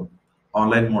ಮಾಡ್ಬೋದು.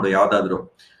 ಆನ್ಲೈನ್ ಮೋಡ್ ಯಾವ್ದಾದ್ರು.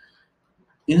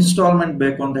 ಇನ್ಸ್ಟಾಲ್ಮೆಂಟ್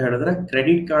ಬೇಕು ಅಂತ ಹೇಳಿದ್ರೆ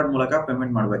ಕ್ರೆಡಿಟ್ ಕಾರ್ಡ್ ಮೂಲಕ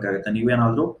ಪೇಮೆಂಟ್ ಮಾಡ್ಬೇಕಾಗುತ್ತೆ.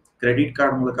 ನೀವೇನಾದ್ರೂ ಕ್ರೆಡಿಟ್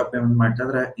ಕಾರ್ಡ್ ಮೂಲಕ ಪೇಮೆಂಟ್ ಮಾಡ್ತಾ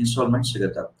ಇದ್ರೆ ಇನ್ಸ್ಟಾಲ್ಮೆಂಟ್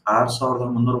ಸಿಗುತ್ತೆ.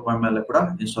 6300 ರೂಪಾಯಿ ಮೇಲೆ ಕೂಡ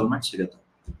ಇನ್ಸ್ಟಾಲ್ಮೆಂಟ್ ಸಿಗುತ್ತೆ.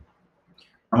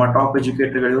 ನಮ್ಮ ಟಾಪ್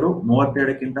ಎಜುಕೇಟರ್ಗಳು ಇವರು.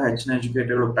 32ಕ್ಕಿಂತ ಹೆಚ್ಚಿನ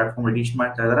ಎಜುಕೇಟರ್ಗಳು ಪ್ಲಾಟ್ಫಾರ್ಮ್ ಟೀಚ್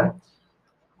ಮಾಡ್ತಾ ಇದಾರೆ.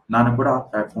 ನಾನು ಕೂಡ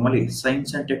ಪ್ಲಾಟ್ಫಾರ್ಮ್ ಅಲ್ಲಿ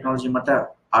ಸೈನ್ಸ್ ಅಂಡ್ ಟೆಕ್ನಾಲಜಿ ಮತ್ತೆ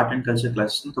ಆರ್ಟ್ ಅಂಡ್ ಕಲ್ಚರ್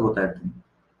ಕ್ಲಾಸಸ್ ತಗೋತಾ ಇರ್ತೀನಿ.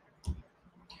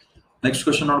 ನೆಕ್ಸ್ಟ್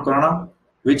ಕ್ವಶನ್ ನೋಡ್ಕೊಳ್ಳೋಣ.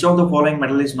 Which of the following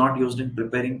metal is not used in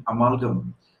preparing amalgam?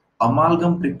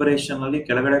 Amalgam preparation ಅಲ್ಲಿ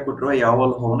ಕೆಳಗಡೆ ಕೊಟ್ಟಿರುವ ಯಾವ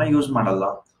ಲೋಹವನ್ನ ಯೂಸ್ ಮಾಡಲ್ಲ?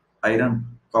 Iron,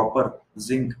 copper,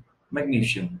 zinc,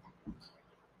 magnesium.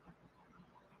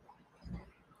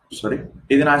 ಸಾರಿ,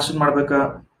 ಇದನ್ನ ಆನ್ಸರ್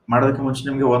ಮಾಡೋದಕ್ಕೆ ಮುಂಚೆ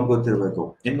ನಿಮ್ಗೆ ಒಂದ್ ಗೊತ್ತಿರ್ಬೇಕು.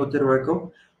 ಏನ್ ಗೊತ್ತಿರ್ಬೇಕು?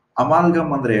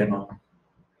 ಅಮಾಲ್ಗಮ್ ಅಂದ್ರೆ ಏನು?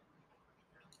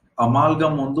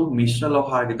 ಅಮಾಲ್ಗಮ್ ಒಂದು ಮಿಶ್ರ ಲೋಹ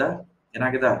ಆಗಿದೆ.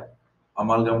 ಏನಾಗಿದೆ?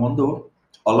 ಅಮಾಲ್ಗಮ್ ಒಂದು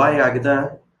ಅಲಾಯ್ ಆಗಿದೆ.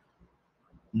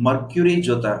 ಮರ್ಕ್ಯುರಿ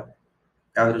ಜೊತೆ,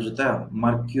 ಯಾವ್ದ್ರ ಜೊತೆ?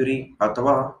 ಮರ್ಕ್ಯುರಿ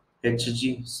ಅಥವಾ Hg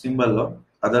ಸಿಂಬಲ್,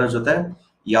 ಅದರ ಜೊತೆ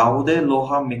ಯಾವುದೇ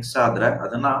ಲೋಹ ಮಿಕ್ಸ್ ಆದ್ರೆ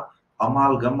ಅದನ್ನ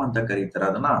ಅಮಾಲ್ಗಮ್ ಅಂತ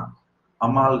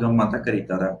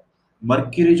ಕರೀತಾರೆ.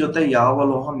 ಮರ್ಕ್ಯುರಿ ಜೊತೆ ಯಾವ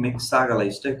ಲೋಹ ಮಿಕ್ಸ್ ಆಗಲ್ಲ,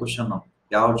 ಇಷ್ಟೇ ಕ್ವಶನ್.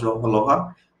 ಯಾವ ಲೋಹ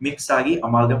ಮಿಕ್ಸ್ ಆಗಿ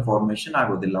ಅಮಾಲ್ಗಮ್ ಫಾರ್ಮೇಶನ್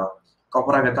ಆಗೋದಿಲ್ಲ?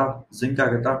 ಕಾಪರ್ ಆಗತ್ತಾ? ಜಿಂಕ್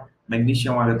ಆಗತ್ತಾ?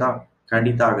 ಮೆಗ್ನೀಷಿಯಂ ಆಗತ್ತಾ?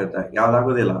 ಖಂಡಿತ ಆಗತ್ತೆ.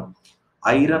 ಯಾವ್ದಾಗೋದಿಲ್ಲ?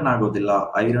 ಐರನ್ ಆಗೋದಿಲ್ಲ.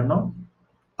 ಐರನ್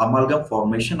ಅಮಾಲ್ಗಮ್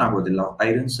ಫಾರ್ಮೇಶನ್ ಆಗೋದಿಲ್ಲ.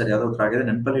 ಐರನ್ ಸರಿಯಾದ ಉತ್ತರ ಆಗಿದೆ.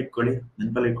 ನೆನಪಲ್ಲಿ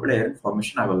ಇಟ್ಕೊಳ್ಳಿ. ಐರನ್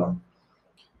ಫಾರ್ಮೇಶನ್ ಆಗೋಲ್ಲ.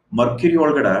 ಮರ್ಕ್ಯುರಿ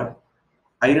ಒಳಗಡೆ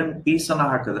ಐರನ್ ಪೀಸ್ ಅನ್ನ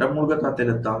ಹಾಕಿದ್ರೆ ಮುಳುಗತಾ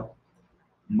ತೇಲುತ್ತಾ?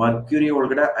 ಮರ್ಕ್ಯುರಿ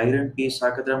ಒಳಗಡೆ ಐರನ್ ಪೀಸ್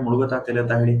ಹಾಕಿದ್ರೆ ಮುಳುಗತಾ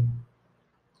ತೇಲುತ್ತಾ? ಹೇಳಿ.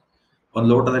 ಒಂದ್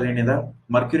ಲೋಟದಲ್ಲಿ ಏನಿದೆ?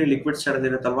 ಮರ್ಕ್ಯುರಿ ಲಿಕ್ವಿಡ್ ಸ್ಟೇಟ್ ಅಲ್ಲಿ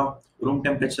ಇರುತ್ತಲ್ವಾ, ರೂಮ್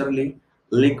ಟೆಂಪರೇಚರ್ ಅಲ್ಲಿ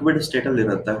ಲಿಕ್ವಿಡ್ ಸ್ಟೇಟ್ ಅಲ್ಲಿ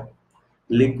ಇರುತ್ತೆ.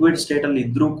 ಲಿಕ್ವಿಡ್ ಸ್ಟೇಟ್ ಅಲ್ಲಿ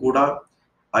ಇದ್ರೂ ಕೂಡ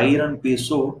ಐರನ್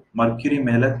ಪೀಸು ಮರ್ಕ್ಯುರಿ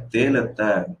ಮೇಲೆ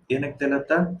ತೇಲುತ್ತೆ. ಏನಕ್ಕೆ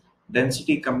ತೇಲುತ್ತೆ?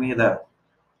 ಡೆನ್ಸಿಟಿ ಕಮ್ಮಿ ಇದೆ.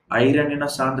 ಐರನ್ನಿನ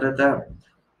ಸಾಂದ್ರತೆ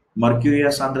ಮರ್ಕ್ಯೂರಿಯ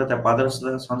ಸಾಂದ್ರತೆ ಪಾದರಸದ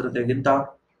ಸಾಂದ್ರತೆಗಿಂತ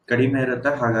ಕಡಿಮೆ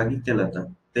ಇರುತ್ತೆ, ಹಾಗಾಗಿ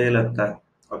ತೇಲುತ್ತೆ.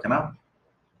 ಓಕೆನಾ?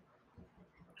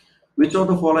 Which of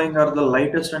the following are the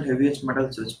lightest and heaviest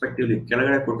metals respectively?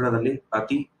 ಕೆಳಗಡೆ ಕೊಟ್ಟಿರೋದಲ್ಲಿ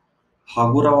ಅತಿ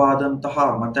ಹಗುರವಾದಂತಹ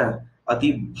ಮತ್ತೆ ಅತಿ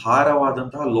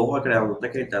ಭಾರವಾದಂತಹ ಲೋಹಗಳು ಯಾವುದು ಅಂತ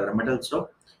ಕೇಳ್ತಾ ಇದ್ದಾರೆ. ಮೆಟಲ್ಸ್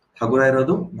ಹಗುರ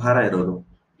ಇರೋದು, ಭಾರ ಇರೋದು.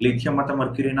 ಲಿಥಿಯಂ ಮತ್ತೆ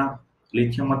ಮರ್ಕ್ಯೂರಿನ,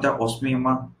 ಲಿಥಿಯಂ ಮತ್ತೆ ಆಸ್ಮಿಯಮ,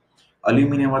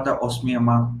 ಅಲ್ಯೂಮಿನಿಯಂ ಮತ್ತೆ ಆಸ್ಮಿಯಮ,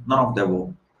 ನನ್ ಆಫ್ ದ ಅಬೌವ್.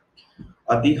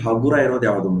 ಅತಿ ಹಗುರ ಇರೋದು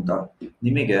ಯಾವುದು ಅಂತ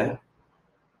ನಿಮಗೆ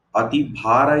ಅತಿ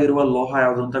ಭಾರ ಇರುವ ಲೋಹ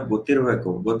ಯಾವುದು ಅಂತ ಗೊತ್ತಿರಬೇಕು.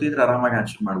 ಗೊತ್ತಿದ್ರೆ ಆರಾಮಾಗಿ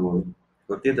ಆನ್ಸರ್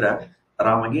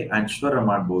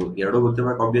ಮಾಡ್ಬೋದು. ಎರಡು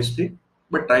ಗೊತ್ತಿರ್ಬೇಕು ಆಬ್ವಿಯಸ್ಲಿ,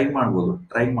 ಬಟ್ ಟ್ರೈ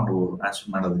ಮಾಡ್ಬೋದು ಆನ್ಸರ್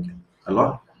ಮಾಡೋದಕ್ಕೆ ಅಲ್ವಾ?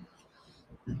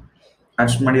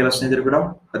 ಆನ್ಸರ್ ಮಾಡಿ ಎಲ್ಲ ಸ್ನೇಹಿತರು ಕೂಡ.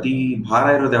 ಅತಿ ಭಾರ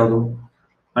ಇರೋದು ಯಾವುದು?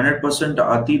 100%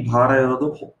 ಅತಿ ಭಾರ ಇರೋದು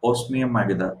ಆಸ್ಮಿಯಂ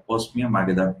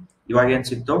ಆಗಿದೆ. ಇವಾಗ ಏನ್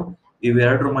ಸಿಕ್ತು?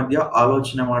 ಇವೆರಡರ ಮಧ್ಯ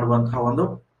ಆಲೋಚನೆ ಮಾಡುವಂತಹ ಒಂದು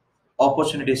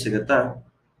ಆಪರ್ಚುನಿಟಿ ಸಿಗುತ್ತೆ.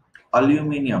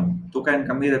 ಅಲ್ಯೂಮಿನಿಯಂ ತೂಕ ಏನ್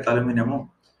ಕಮ್ಮಿ ಇರುತ್ತೆ, ಅಲ್ಯೂಮಿನಿಯಂ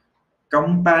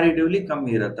ಕಂಪ್ಯಾರಿಟಿವ್ಲಿ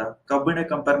ಕಮ್ಮಿ ಇರುತ್ತೆ. ಕಬ್ಬಿಣ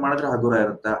ಕಂಪೇರ್ ಮಾಡಿದ್ರೆ ಹಗುರ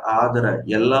ಇರುತ್ತೆ, ಆದರೆ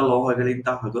ಎಲ್ಲ ಲೋಹಗಳಿಂದ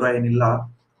ಹಗುರ ಏನಿಲ್ಲ.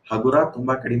 ಹಗುರ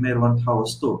ತುಂಬಾ ಕಡಿಮೆ ಇರುವಂತಹ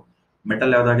ವಸ್ತು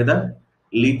ಮೆಟಲ್ ಯಾವ್ದಾಗಿದೆ?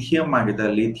 ಲಿಥಿಯಂ ಆಗಿದೆ.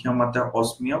 ಲಿಥಿಯಂ ಮತ್ತೆ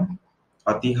ಆಸ್ಮಿಯಂ.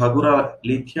 ಅತಿ ಹಗುರ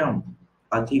ಲಿಥಿಯಂ,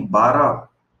 ಅತಿ ಭಾರ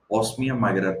ಆಸ್ಮಿಯಂ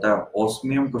ಆಗಿರುತ್ತೆ.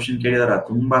 ಆಸ್ಮಿಯಂ ಕ್ವಶನ್ ಕೇಳಿದಾರೆ,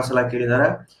 ತುಂಬಾ ಸಲ ಕೇಳಿದ್ದಾರೆ.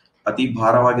 ಅತಿ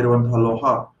ಭಾರವಾಗಿರುವಂತಹ ಲೋಹ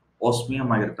ಆಸ್ಮಿಯಂ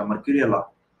ಆಗಿರುತ್ತೆ, ಮರ್ಕ್ಯೂರಿ ಅಲ್ಲ.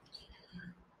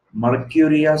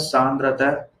 ಮರ್ಕ್ಯೂರಿಯ ಸಾಂದ್ರತೆ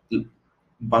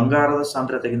ಬಂಗಾರದ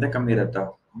ಸಾಂದ್ರತೆಗಿಂತ ಕಮ್ಮಿ ಇರುತ್ತೆ.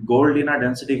 ಗೋಲ್ಡಿನ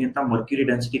ಡೆನ್ಸಿಟಿಗಿಂತ ಮರ್ಕ್ಯೂರಿ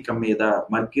ಡೆನ್ಸಿಟಿ ಕಮ್ಮಿ ಇದೆ.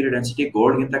 ಮರ್ಕ್ಯೂರಿ ಡೆನ್ಸಿಟಿ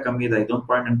ಗೋಲ್ಡ್ ಗಿಂತ ಕಮ್ಮಿ ಇದೆ. ಇದೊಂದು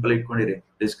ಪಾಯಿಂಟ್ ನೆನಪಲ್ಲಿ ಇಟ್ಕೊಂಡಿರಿ,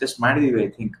 ಡಿಸ್ಕಸ್ ಮಾಡಿದೀವಿ I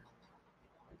think.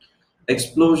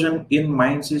 Explosion in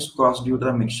mains is caused due to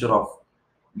the mixture of.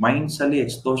 Mains ಅಲ್ಲಿ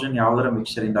ಎಕ್ಸ್ಪ್ಲೋಷನ್ ಯಾವ್ದರ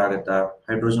ಮಿಕ್ಸ್ಚರ್ ಇಂದ ಆಗುತ್ತೆ?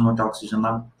 ಹೈಡ್ರೋಜನ್ ಮತ್ತೆ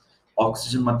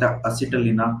ಆಕ್ಸಿಜನ್ ಮತ್ತೆ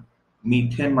ಅಸಿಟಲಿನ,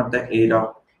 ಮೀಥೇನ್ ಮತ್ತೆ ಏರ,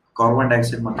 ಕಾರ್ಬನ್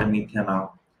ಡೈಆಕ್ಸೈಡ್ ಮತ್ತೆ ಮೀಥೇನ.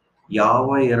 ಯಾವ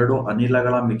ಎರಡು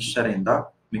ಅನಿಲಗಳ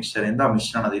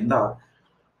ಮಿಶ್ರಣದಿಂದ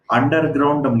ಅಂಡರ್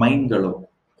ಗ್ರೌಂಡ್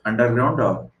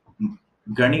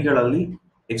ಗಣಿಗಳಲ್ಲಿ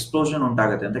ಎಕ್ಸ್ಪ್ಲೋಷನ್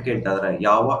ಉಂಟಾಗುತ್ತೆ ಅಂತ ಕೇಳ್ತಾ ಇದ್ದಾರೆ.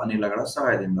 ಯಾವ ಅನಿಲಗಳ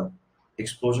ಸಹಾಯದಿಂದ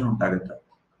ಎಕ್ಸ್ಪ್ಲೋಷನ್ ಉಂಟಾಗುತ್ತೆ?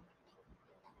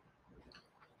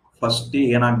 ಫಸ್ಟ್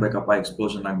ಏನಾಗ್ಬೇಕಪ್ಪ?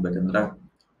 ಎಕ್ಸ್ಪ್ಲೋಷನ್ ಆಗ್ಬೇಕಂದ್ರೆ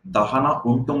ದಹನ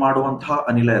ಉಂಟು ಮಾಡುವಂತಹ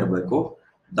ಅನಿಲ ಇರಬೇಕು,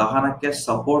 ದಹನಕ್ಕೆ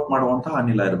ಸಪೋರ್ಟ್ ಮಾಡುವಂತಹ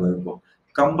ಅನಿಲ ಇರಬೇಕು.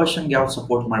 ಕಂಬಷನ್ ಯಾವ್ದು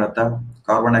ಸಪೋರ್ಟ್ ಮಾಡತ್ತಾ?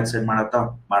 ಕಾರ್ಬನ್ ಡೈಆಕ್ಸೈಡ್ ಮಾಡತ್ತಾ?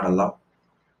 ಮಾಡಲ್ಲ.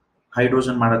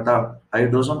 ಹೈಡ್ರೋಜನ್ ಮಾಡತ್ತಾ?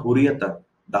 ಹೈಡ್ರೋಜನ್ ಉರಿಯತ್ತ,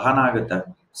 ದಹನ ಆಗುತ್ತೆ,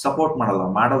 ಸಪೋರ್ಟ್ ಮಾಡಲ್ಲ.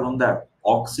 ಮಾಡೋದೊಂದೇ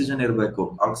ಆಕ್ಸಿಜನ್ ಇರಬೇಕು.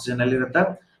 ಆಕ್ಸಿಜನ್ ಎಲ್ಲಿರುತ್ತೆ?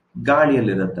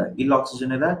 ಗಾಳಿಯಲ್ಲಿರುತ್ತೆ. ಇಲ್ಲಿ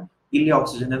ಆಕ್ಸಿಜನ್ ಇದೆ, ಇಲ್ಲಿ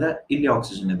ಆಕ್ಸಿಜನ್ ಇದೆ, ಇಲ್ಲಿ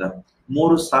ಆಕ್ಸಿಜನ್ ಇದೆ.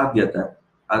 ಮೂರು ಸಾಧ್ಯತೆ.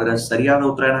 ಆದ್ರೆ ಸರಿಯಾದ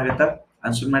ಉತ್ತರ ಏನಾಗುತ್ತೆ?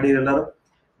 ಆನ್ಸರ್ ಮಾಡಿರಿ ಎಲ್ಲರೂ?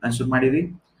 ಆನ್ಸರ್ ಮಾಡಿರಿ.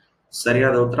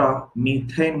 ಸರಿಯಾದ ಉತ್ತರ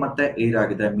ಮೀಥೇನ್ ಮತ್ತೆ ಏರ್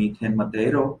ಆಗಿದೆ. ಮೀಥೇನ್ ಮತ್ತೆ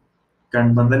ಏರು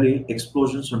ಕಂಡು ಬಂದಲ್ಲಿ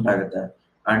ಎಕ್ಸ್ಪ್ಲೋಷನ್ಸ್ ಉಂಟಾಗುತ್ತೆ.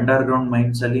 ಅಂಡರ್ ಗ್ರೌಂಡ್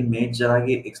ಮೈನ್ಸ್ ಅಲ್ಲಿ ಮೇಜರ್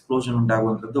ಆಗಿ ಎಕ್ಸ್ಪ್ಲೋಷನ್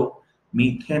ಉಂಟಾಗುವಂಥದ್ದು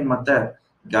ಮೀಥೇನ್ ಮತ್ತೆ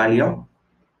ಗಾಳಿಯ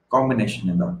ಕಾಂಬಿನೇಷನ್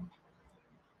ಇಂದ.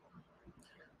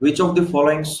 Which of the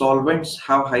following solvents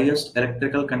have highest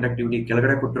electrical conductivity?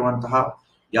 ಕೆಳಗಡೆ ಕೊಟ್ಟಿರುವಂತಹ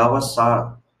ಯಾವ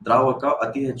ದ್ರಾವಕ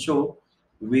ಅತಿ ಹೆಚ್ಚು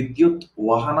ವಿದ್ಯುತ್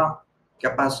ವಹನ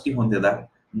ಕೆಪಾಸಿಟಿ ಹೊಂದಿದೆ?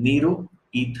 ನೀರು,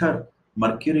 ಈಥರ್,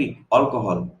 ಮರ್ಕ್ಯೂರಿ,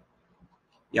 ಆಲ್ಕೋಹಾಲ್.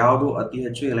 ಯಾವುದು ಅತಿ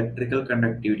ಹೆಚ್ಚು ಎಲೆಕ್ಟ್ರಿಕಲ್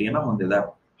ಕಂಡಕ್ಟಿವಿಟಿಯನ್ನ ಹೊಂದಿದೆ?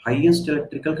 ಹೈಯೆಸ್ಟ್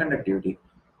ಎಲೆಕ್ಟ್ರಿಕಲ್ ಕಂಡಕ್ಟಿವಿಟಿ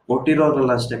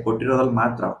ಕೊಟ್ಟಿರೋದ್ರಲ್ಲ ಅಷ್ಟೇ, ಕೊಟ್ಟಿರೋದ್ರಲ್ಲಿ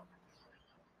ಮಾತ್ರ.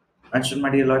 ಆನ್ಸರ್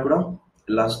ಮಾಡಿ ಎಲ್ಲ ಕೂಡ,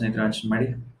 ಎಲ್ಲ ಸ್ನೇಹಿತರು ಆನ್ಸರ್ ಮಾಡಿ.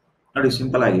 ನೋಡಿ,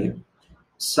 ಸಿಂಪಲ್ ಆಗಿ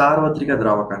ಸಾರ್ವತ್ರಿಕ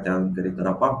ದ್ರಾವಕ ಅಂತ ಯಾವ್ದನ್ನ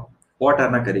ಕರೀತಾರಪ್ಪ?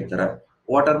 ವಾಟರ್ನ ಕರೀತಾರೆ.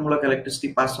 ವಾಟರ್ ಮೂಲಕ ಎಲೆಕ್ಟ್ರಿಸಿಟಿ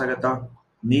ಪಾಸ್ ಆಗತ್ತಾ?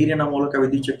 ನೀರಿನ ಮೂಲಕ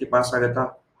ವಿದ್ಯುತ್ ಶಕ್ತಿ ಪಾಸ್ ಆಗತ್ತಾ?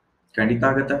 ಖಂಡಿತ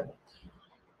ಆಗತ್ತೆ.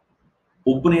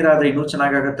 ಉಪ್ಪು ನೀರಾದ್ರೆ ಇನ್ನೂ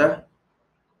ಚೆನ್ನಾಗಾಗತ್ತೆ.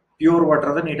 ಪ್ಯೂರ್ ವಾಟರ್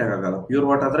ಆದ್ರೆ ನೀಟಾಗಿ ಆಗಲ್ಲ. ಪ್ಯೂರ್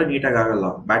ವಾಟರ್ ಆದ್ರೆ ನೀಟಾಗಿ ಆಗಲ್ಲ,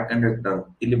 ಬ್ಯಾಡ್ ಕಂಡಕ್ಟರ್.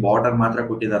 ಇಲ್ಲಿ ವಾಟರ್ ಮಾತ್ರ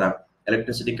ಕೊಟ್ಟಿದ್ದಾರೆ,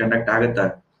 ಎಲೆಕ್ಟ್ರಿಸಿಟಿ ಕಂಡಕ್ಟ್ ಆಗುತ್ತೆ.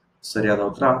 ಸರಿಯಾದ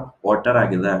ಉತ್ತರ ವಾಟರ್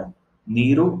ಆಗಿದೆ.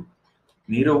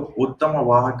 ನೀರು ಉತ್ತಮ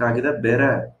ವಾಹಕ ಆಗಿದೆ. ಬೇರೆ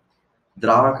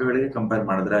ದ್ರಾವಕಗಳಿಗೆ ಕಂಪೇರ್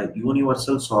ಮಾಡಿದ್ರೆ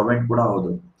ಯೂನಿವರ್ಸಲ್ ಸಾಲ್ವೆಂಟ್ ಕೂಡ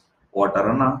ಹೌದು. ವಾಟರ್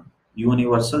ಅನ್ನ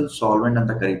ಯೂನಿವರ್ಸಲ್ ಸಾಲ್ವೆಂಟ್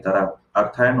ಅಂತ ಕರೀತಾರೆ.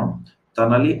 ಅರ್ಥ ಏನು?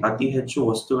 ತನ್ನಲ್ಲಿ ಅತಿ ಹೆಚ್ಚು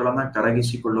ವಸ್ತುಗಳನ್ನ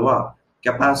ಕರಗಿಸಿಕೊಳ್ಳುವ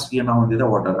ಕೆಪಾಸಿಟಿಯನ್ನ ಹೊಂದಿದೆ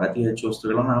ವಾಟರ್. ಅತಿ ಹೆಚ್ಚು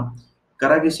ವಸ್ತುಗಳನ್ನ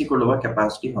ಕರಗಿಸಿಕೊಳ್ಳುವ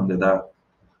ಕೆಪಾಸಿಟಿ ಹೊಂದಿದೆ.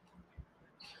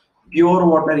 ಪ್ಯೂರ್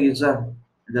ವಾಟರ್ ಈಸ್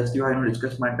ಜಸ್ಟ್ ಇವಾಗ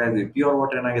ಡಿಸ್ಕಸ್ ಮಾಡ್ತಾ ಇದ್ವಿ. ಪ್ಯೂರ್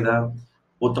ವಾಟರ್ ಏನಾಗಿದೆ?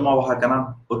 ಉತ್ತಮ ವಾಹಕನ?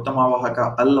 ಉತ್ತಮ ವಾಹಕ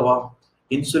ಅಲ್ವಾ?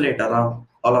 ಇನ್ಸುಲೇಟರ?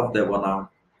 All of the ಎಬೋನ?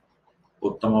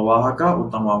 ಉತ್ತಮ ವಾಹಕ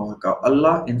ಅಲ್ಲ,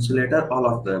 insulator, all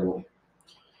of the above.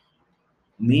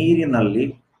 ನೀರಿನಲ್ಲಿ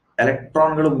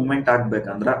ಎಲೆಕ್ಟ್ರಾನ್ಗಳು ಮೂವ್ಮೆಂಟ್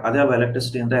ಆಗ್ಬೇಕಂದ್ರೆ, ಅದೇ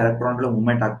ಎಲೆಕ್ಟ್ರಿಸಿಟಿ ಅಂದ್ರೆ ಎಲೆಕ್ಟ್ರಾನ್ಗಳು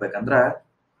ಮೂವ್ಮೆಂಟ್ ಆಗ್ಬೇಕಂದ್ರೆ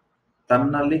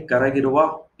ತನ್ನಲ್ಲಿ ಕರಗಿರುವ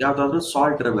ಯಾವ್ದಾದ್ರು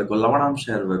ಸಾಲ್ಟ್ ಇರಬೇಕು, ಲವಣಾಂಶ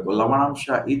ಇರಬೇಕು. ಲವಣಾಂಶ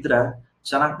ಇದ್ರೆ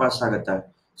ಚೆನ್ನಾಗಿ ಪಾಸ್ ಆಗುತ್ತೆ.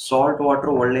 ಸಾಲ್ಟ್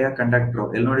ವಾಟರ್ ಒಳ್ಳೆಯ ಕಂಡಕ್ಟರ್.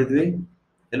 ಎಲ್ಲಿ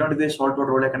ನೋಡಿದ್ವಿ ಸಾಲ್ಟ್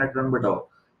ವಾಟರ್ ಒಳ್ಳೆಯ ಕಂಡಕ್ಟರ್ ಅಂದ್ಬಿಟ್ಟು?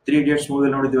 3 Idiots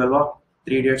ಮೂವಿಯಲ್ಲಿ ನೋಡಿದ್ವಿ ಅಲ್ವಾ?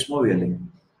 3 Idiots ಮೂವಿಯಲ್ಲಿ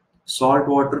ಸಾಲ್ಟ್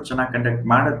ವಾಟರ್ ಚೆನ್ನಾಗಿ ಕಂಡಕ್ಟ್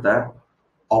ಮಾಡುತ್ತೆ.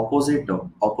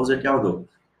 ಆಪೋಸಿಟ್ ಯಾವುದು?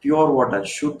 ಪ್ಯೂರ್ ವಾಟರ್,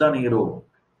 ಶುದ್ಧ ನೀರು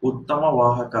ಉತ್ತಮ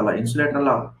ವಾಹಕ ಅಲ್ಲ, ಇನ್ಸುಲೇಟರ್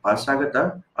ಅಲ್ಲ, ಪಾಸ್ ಆಗುತ್ತೆ,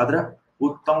 ಆದ್ರೆ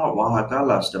ಉತ್ತಮ ವಾಹಕ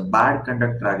ಅಲ್ಲ ಅಷ್ಟೇ, ಬ್ಯಾಡ್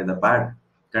ಕಂಡಕ್ಟರ್ ಆಗಿದೆ. ಬ್ಯಾಡ್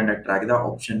ಕಂಡಕ್ಟರ್ ಆಗಿದೆ.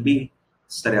 ಆಪ್ಷನ್ ಬಿ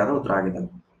ಸರಿಯಾದ ಉತ್ತರ ಆಗಿದೆ.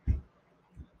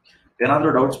 ಏನಾದ್ರೂ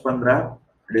ಡೌಟ್ಸ್ ಬಂದ್ರೆ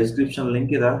ಡಿಸ್ಕ್ರಿಪ್ಷನ್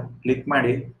ಲಿಂಕ್ ಇದೆ, ಕ್ಲಿಕ್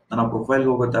ಮಾಡಿ, ನನ್ನ ಪ್ರೊಫೈಲ್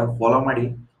ಹೋಗುತ್ತೆ, ಫಾಲೋ ಮಾಡಿ,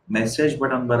 ಮೆಸೇಜ್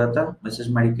ಬಟನ್ ಬರುತ್ತೆ, ಮೆಸೇಜ್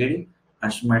ಮಾಡಿ ಕೇಳಿ,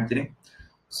 ಅಷ್ಟು ಮಾಡ್ತೀನಿ.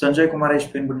 ಸಂಜಯ್ ಕುಮಾರ್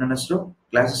HP ಅಂದ್ಬಿಟ್ಟು ನನ್ನ ಹೆಸರು.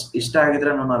 ಕ್ಲಾಸಸ್ ಇಷ್ಟ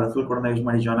ಆಗಿದ್ರೆ ನನ್ನ ರೆಫರಲ್ ಕೋಡ್ ಯೂಸ್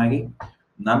ಮಾಡಿ ಜಾಯ್ನ್ ಆಗಿ.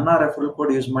 ನನ್ನ ರೆಫರಲ್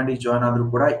ಕೋಡ್ ಯೂಸ್ ಮಾಡಿ ಜಾಯ್ನ್ ಆದ್ರೂ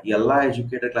ಕೂಡ ಎಲ್ಲಾ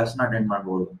ಎಜುಕೇಟೆಡ್ ಕ್ಲಾಸ್ನ ಅಟೆಂಡ್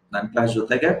ಮಾಡಬಹುದು. ನನ್ನ ಕ್ಲಾಸ್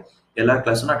ಜೊತೆಗೆ ಎಲ್ಲಾ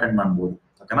ಕ್ಲಾಸ್ನ ಅಟೆಂಡ್ ಮಾಡಬಹುದು.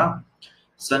 ಓಕೆನಾ?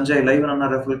 ಸಂಜಯ್ ಲೈವ್ ನನ್ನ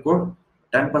ರೆಫರಲ್ ಕೋಡ್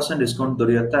 10% ಡಿಸ್ಕೌಂಟ್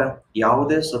ದೊರೆಯುತ್ತೆ.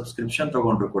 ಯಾವುದೇ ಸಬ್ಸ್ಕ್ರಿಪ್ಷನ್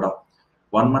ತಗೊಂಡ್ರು ಕೂಡ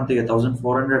 1 ಮಂತ್ಗೆ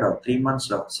 1400, 3 ಮಂತ್ಸ್,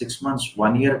 6 ಮಂತ್ಸ್,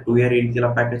 1 ಇಯರ್, 2 ಇಯರ್ ಈ ರೀತಿ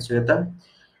ಪ್ಯಾಕೇಜ್ ಸಿಗುತ್ತೆ.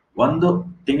 ಒಂದು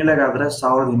ತಿಂಗಳಿಗಾದ್ರೆ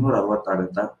 1260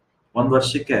 ಆಗುತ್ತೆ. ಒಂದು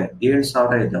ವರ್ಷಕ್ಕೆ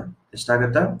 7000 ಇದೆ.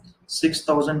 ಎಷ್ಟಾಗುತ್ತೆ?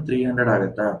 6300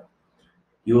 ಆಗುತ್ತೆ.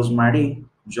 ಯೂಸ್ ಮಾಡಿ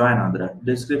ಜಾಯ್ನ್ ಆದ್ರೆ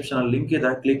ಡಿಸ್ಕ್ರಿಪ್ಷನ್ ಅಲ್ಲಿ ಲಿಂಕ್ ಇದೆ,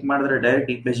 ಕ್ಲಿಕ್ ಮಾಡಿದ್ರೆ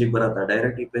ಡೈರೆಕ್ಟ್ ಈ ಪೇಜಿಗೆ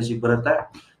ಬರುತ್ತೆ.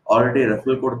 Already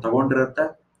referral code ತಗೊಂಡಿರುತ್ತೆ,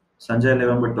 Sanjay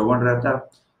live ಅಂದ್ಬಿಟ್ಟು ತಗೊಂಡಿರುತ್ತೆ.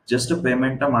 ಜಸ್ಟ್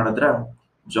ಪೇಮೆಂಟ್ ಮಾಡಿದ್ರೆ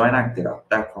ಜಾಯ್ನ್ ಆಗ್ತೀರಾ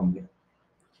ಪ್ಲಾಟ್ಫಾರ್ಮ್ಗೆ.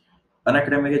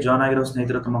 ಅನ್ಅಕಾಡೆಮಿಗೆ ಜಾಯ್ನ್ ಆಗಿರೋ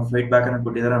ಸ್ನೇಹಿತರು ತಮ್ಮ ಫೀಡ್ಬ್ಯಾಕ್ ಅನ್ನು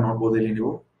ಕೊಟ್ಟಿದ್ದಾರೆ, ನೋಡ್ಬೋದು ಇಲ್ಲಿ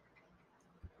ನೀವು.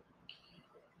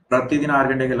 ಪ್ರತಿದಿನ 6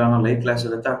 ಗಂಟೆಗೆಲ್ಲ ಲೈವ್ ಕ್ಲಾಸ್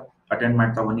ಇರುತ್ತೆ, ಅಟೆಂಡ್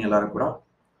ಮಾಡ್ತಾ ಬನ್ನಿ ಎಲ್ಲರೂ ಕೂಡ.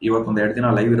 ಇವತ್ತೊಂದು 2 ದಿನ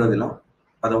ಲೈವ್ ಇರೋದಿಲ್ಲ,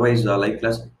 otherwise live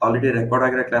class already record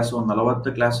ಆಗಿರೋ ಕ್ಲಾಸ್ ಒಂದು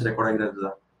 40 ಕ್ಲಾಸ್ ರೆಕಾರ್ಡ್ ಆಗಿರೋದಿಲ್ಲ,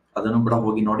 ಅದನ್ನು ಕೂಡ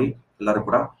ಹೋಗಿ ನೋಡಿ ಎಲ್ಲರೂ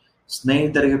ಕೂಡ.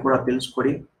 ಸ್ನೇಹಿತರಿಗೆ ಕೂಡ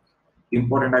ತಿಳಿಸ್ಕೊಡಿ,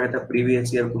 ಇಂಪಾರ್ಟೆಂಟ್ ಆಗುತ್ತೆ.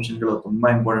 ಪ್ರೀವಿಯಸ್ ಇಯರ್ ಕ್ವಶನ್ಗಳು ತುಂಬಾ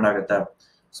ಇಂಪಾರ್ಟೆಂಟ್ ಆಗುತ್ತೆ.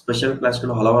 ಸ್ಪೆಷಲ್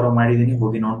ಕ್ಲಾಸ್ಗಳು ಹಲವಾರು ಮಾಡಿದೀನಿ,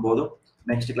 ಹೋಗಿ ನೋಡ್ಬೋದು.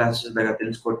 ನೆಕ್ಸ್ಟ್ ಕ್ಲಾಸಸ್ ಇದ್ದಾಗ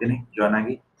ತಿಳಿಸ್ಕೊಡ್ತೀನಿ, ಜಾಯ್ನ್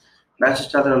ಆಗಿ. ಕ್ಲಾಸ್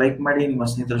ಇಷ್ಟ ಆದ್ರೆ ಲೈಕ್ ಮಾಡಿ, ನಿಮ್ಮ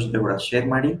ಸ್ನೇಹಿತರ ಜೊತೆ ಕೂಡ ಶೇರ್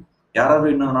ಮಾಡಿ. ಯಾರಾದ್ರೂ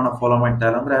ಇನ್ನೂ ನಾನು ಫಾಲೋ ಮಾಡ್ತಾ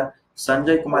ಇಲ್ಲ ಅಂದ್ರೆ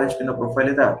ಸಂಜಯ್ ಕುಮಾರ್ HP ಪ್ರೊಫೈಲ್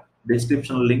ಇದೆ,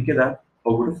 ಡಿಸ್ಕ್ರಿಪ್ಷನ್ ಲಿಂಕ್ ಇದೆ,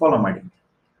 ಹೋಗ್ಬಿಟ್ಟು ಫಾಲೋ ಮಾಡಿ.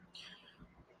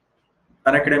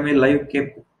 ಅನ್ಅಕಾಡೆಮಿ ಲೈವ್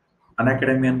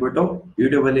ಅನ್ಅಕಾಡೆಮಿ ಅಂದ್ಬಿಟ್ಟು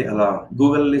ಯೂಟ್ಯೂಬ್ ಅಲ್ಲಿ ಅಲ್ಲ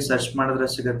ಗೂಗಲ್ ಅಲ್ಲಿ ಸರ್ಚ್ ಮಾಡಿದ್ರೆ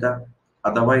ಸಿಗುತ್ತೆ.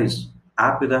 ಅದರ್ವೈಸ್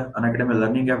ಆಪ್ ಇದೆ, ಅನ್ಅಕಾಡೆಮಿ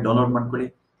ಲರ್ನಿಂಗ್ ಆಪ್ ಡೌನ್ಲೋಡ್ ಮಾಡ್ಕೊಳ್ಳಿ.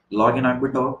 ಲಾಗಿನ್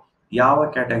ಆಗ್ಬಿಟ್ಟು ಯಾವ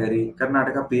category,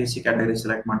 Karnataka PSC category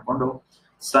select ಮಾಡ್ಕೊಂಡು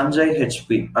ಸಂಜಯ್ HP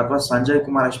ಅಥವಾ ಸಂಜಯ್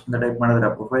ಕುಮಾರ್ HP ಅಂತ ಟೈಪ್ ಮಾಡಿದ್ರೆ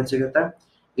ಪ್ರೊಫೈಲ್ ಸಿಗುತ್ತೆ.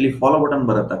 ಇಲ್ಲಿ ಫಾಲೋ ಬಟನ್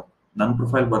ಬರುತ್ತೆ, ನನ್ನ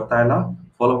ಪ್ರೊಫೈಲ್ ಬರ್ತಾ ಇಲ್ಲ,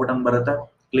 ಫಾಲೋ ಬಟನ್ ಬರುತ್ತೆ,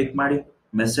 ಕ್ಲಿಕ್ ಮಾಡಿ.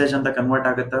 ಮೆಸೇಜ್ ಅಂತ ಕನ್ವರ್ಟ್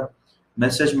ಆಗುತ್ತೆ.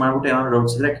 ಮೆಸೇಜ್ ಮಾಡ್ಬಿಟ್ಟು ಏನಾದ್ರು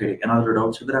ಡೌಟ್ಸ್ ಇದ್ರೆ ಕೇಳಿ, ಏನಾದ್ರು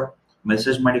ಡೌಟ್ಸ್ ಇದ್ರೆ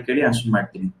ಮೆಸೇಜ್ ಮಾಡಿ ಕೇಳಿ, ಆನ್ಸರ್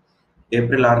ಮಾಡ್ತೀನಿ.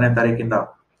 ಏಪ್ರಿಲ್ 6ನೇ ತಾರೀಕಿಂದ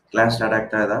ಕ್ಲಾಸ್ ಸ್ಟಾರ್ಟ್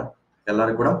ಆಗ್ತಾ ಇದೆ,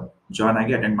 ಎಲ್ಲರೂ ಕೂಡ ಜಾಯ್ನ್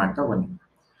ಆಗಿ ಅಟೆಂಡ್ ಮಾಡ್ತಾ ಬನ್ನಿ.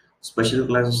 ಸ್ಪೆಷಲ್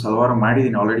ಕ್ಲಾಸಸ್ ಹಲವಾರು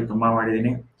ಮಾಡಿದ್ದೀನಿ, ಆಲ್ರೆಡಿ ತುಂಬಾ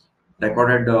ಮಾಡಿದ್ದೀನಿ.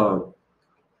 ರೆಕಾರ್ಡೆಡ್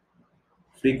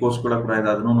ಫ್ರೀ ಕೋರ್ಸ್ ಕೂಡ ಇದೆ,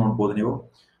 ಅದನ್ನು ನೋಡ್ಬೋದು ನೀವು.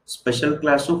 Special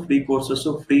class, free courses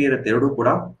free ಇರುತ್ತೆ, ಎರಡೂ ಕೂಡ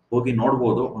ಹೋಗಿ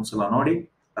ನೋಡ್ಬೋದು. ಒಂದ್ಸಲ ನೋಡಿ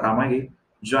ಆರಾಮಾಗಿ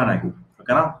ಜಾಯ್ನ್ ಆಗಿ.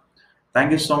 ಓಕೆನಾ?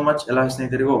 ಥ್ಯಾಂಕ್ ಯು ಸೋ ಮಚ್ ಎಲ್ಲ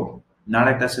ಸ್ನೇಹಿತರಿಗೂ.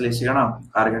 ನಾಳೆ ಕ್ಲಾಸಲ್ಲಿ ಸಿಗೋಣ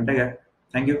 6 ಗಂಟೆಗೆ.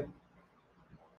 Thank you.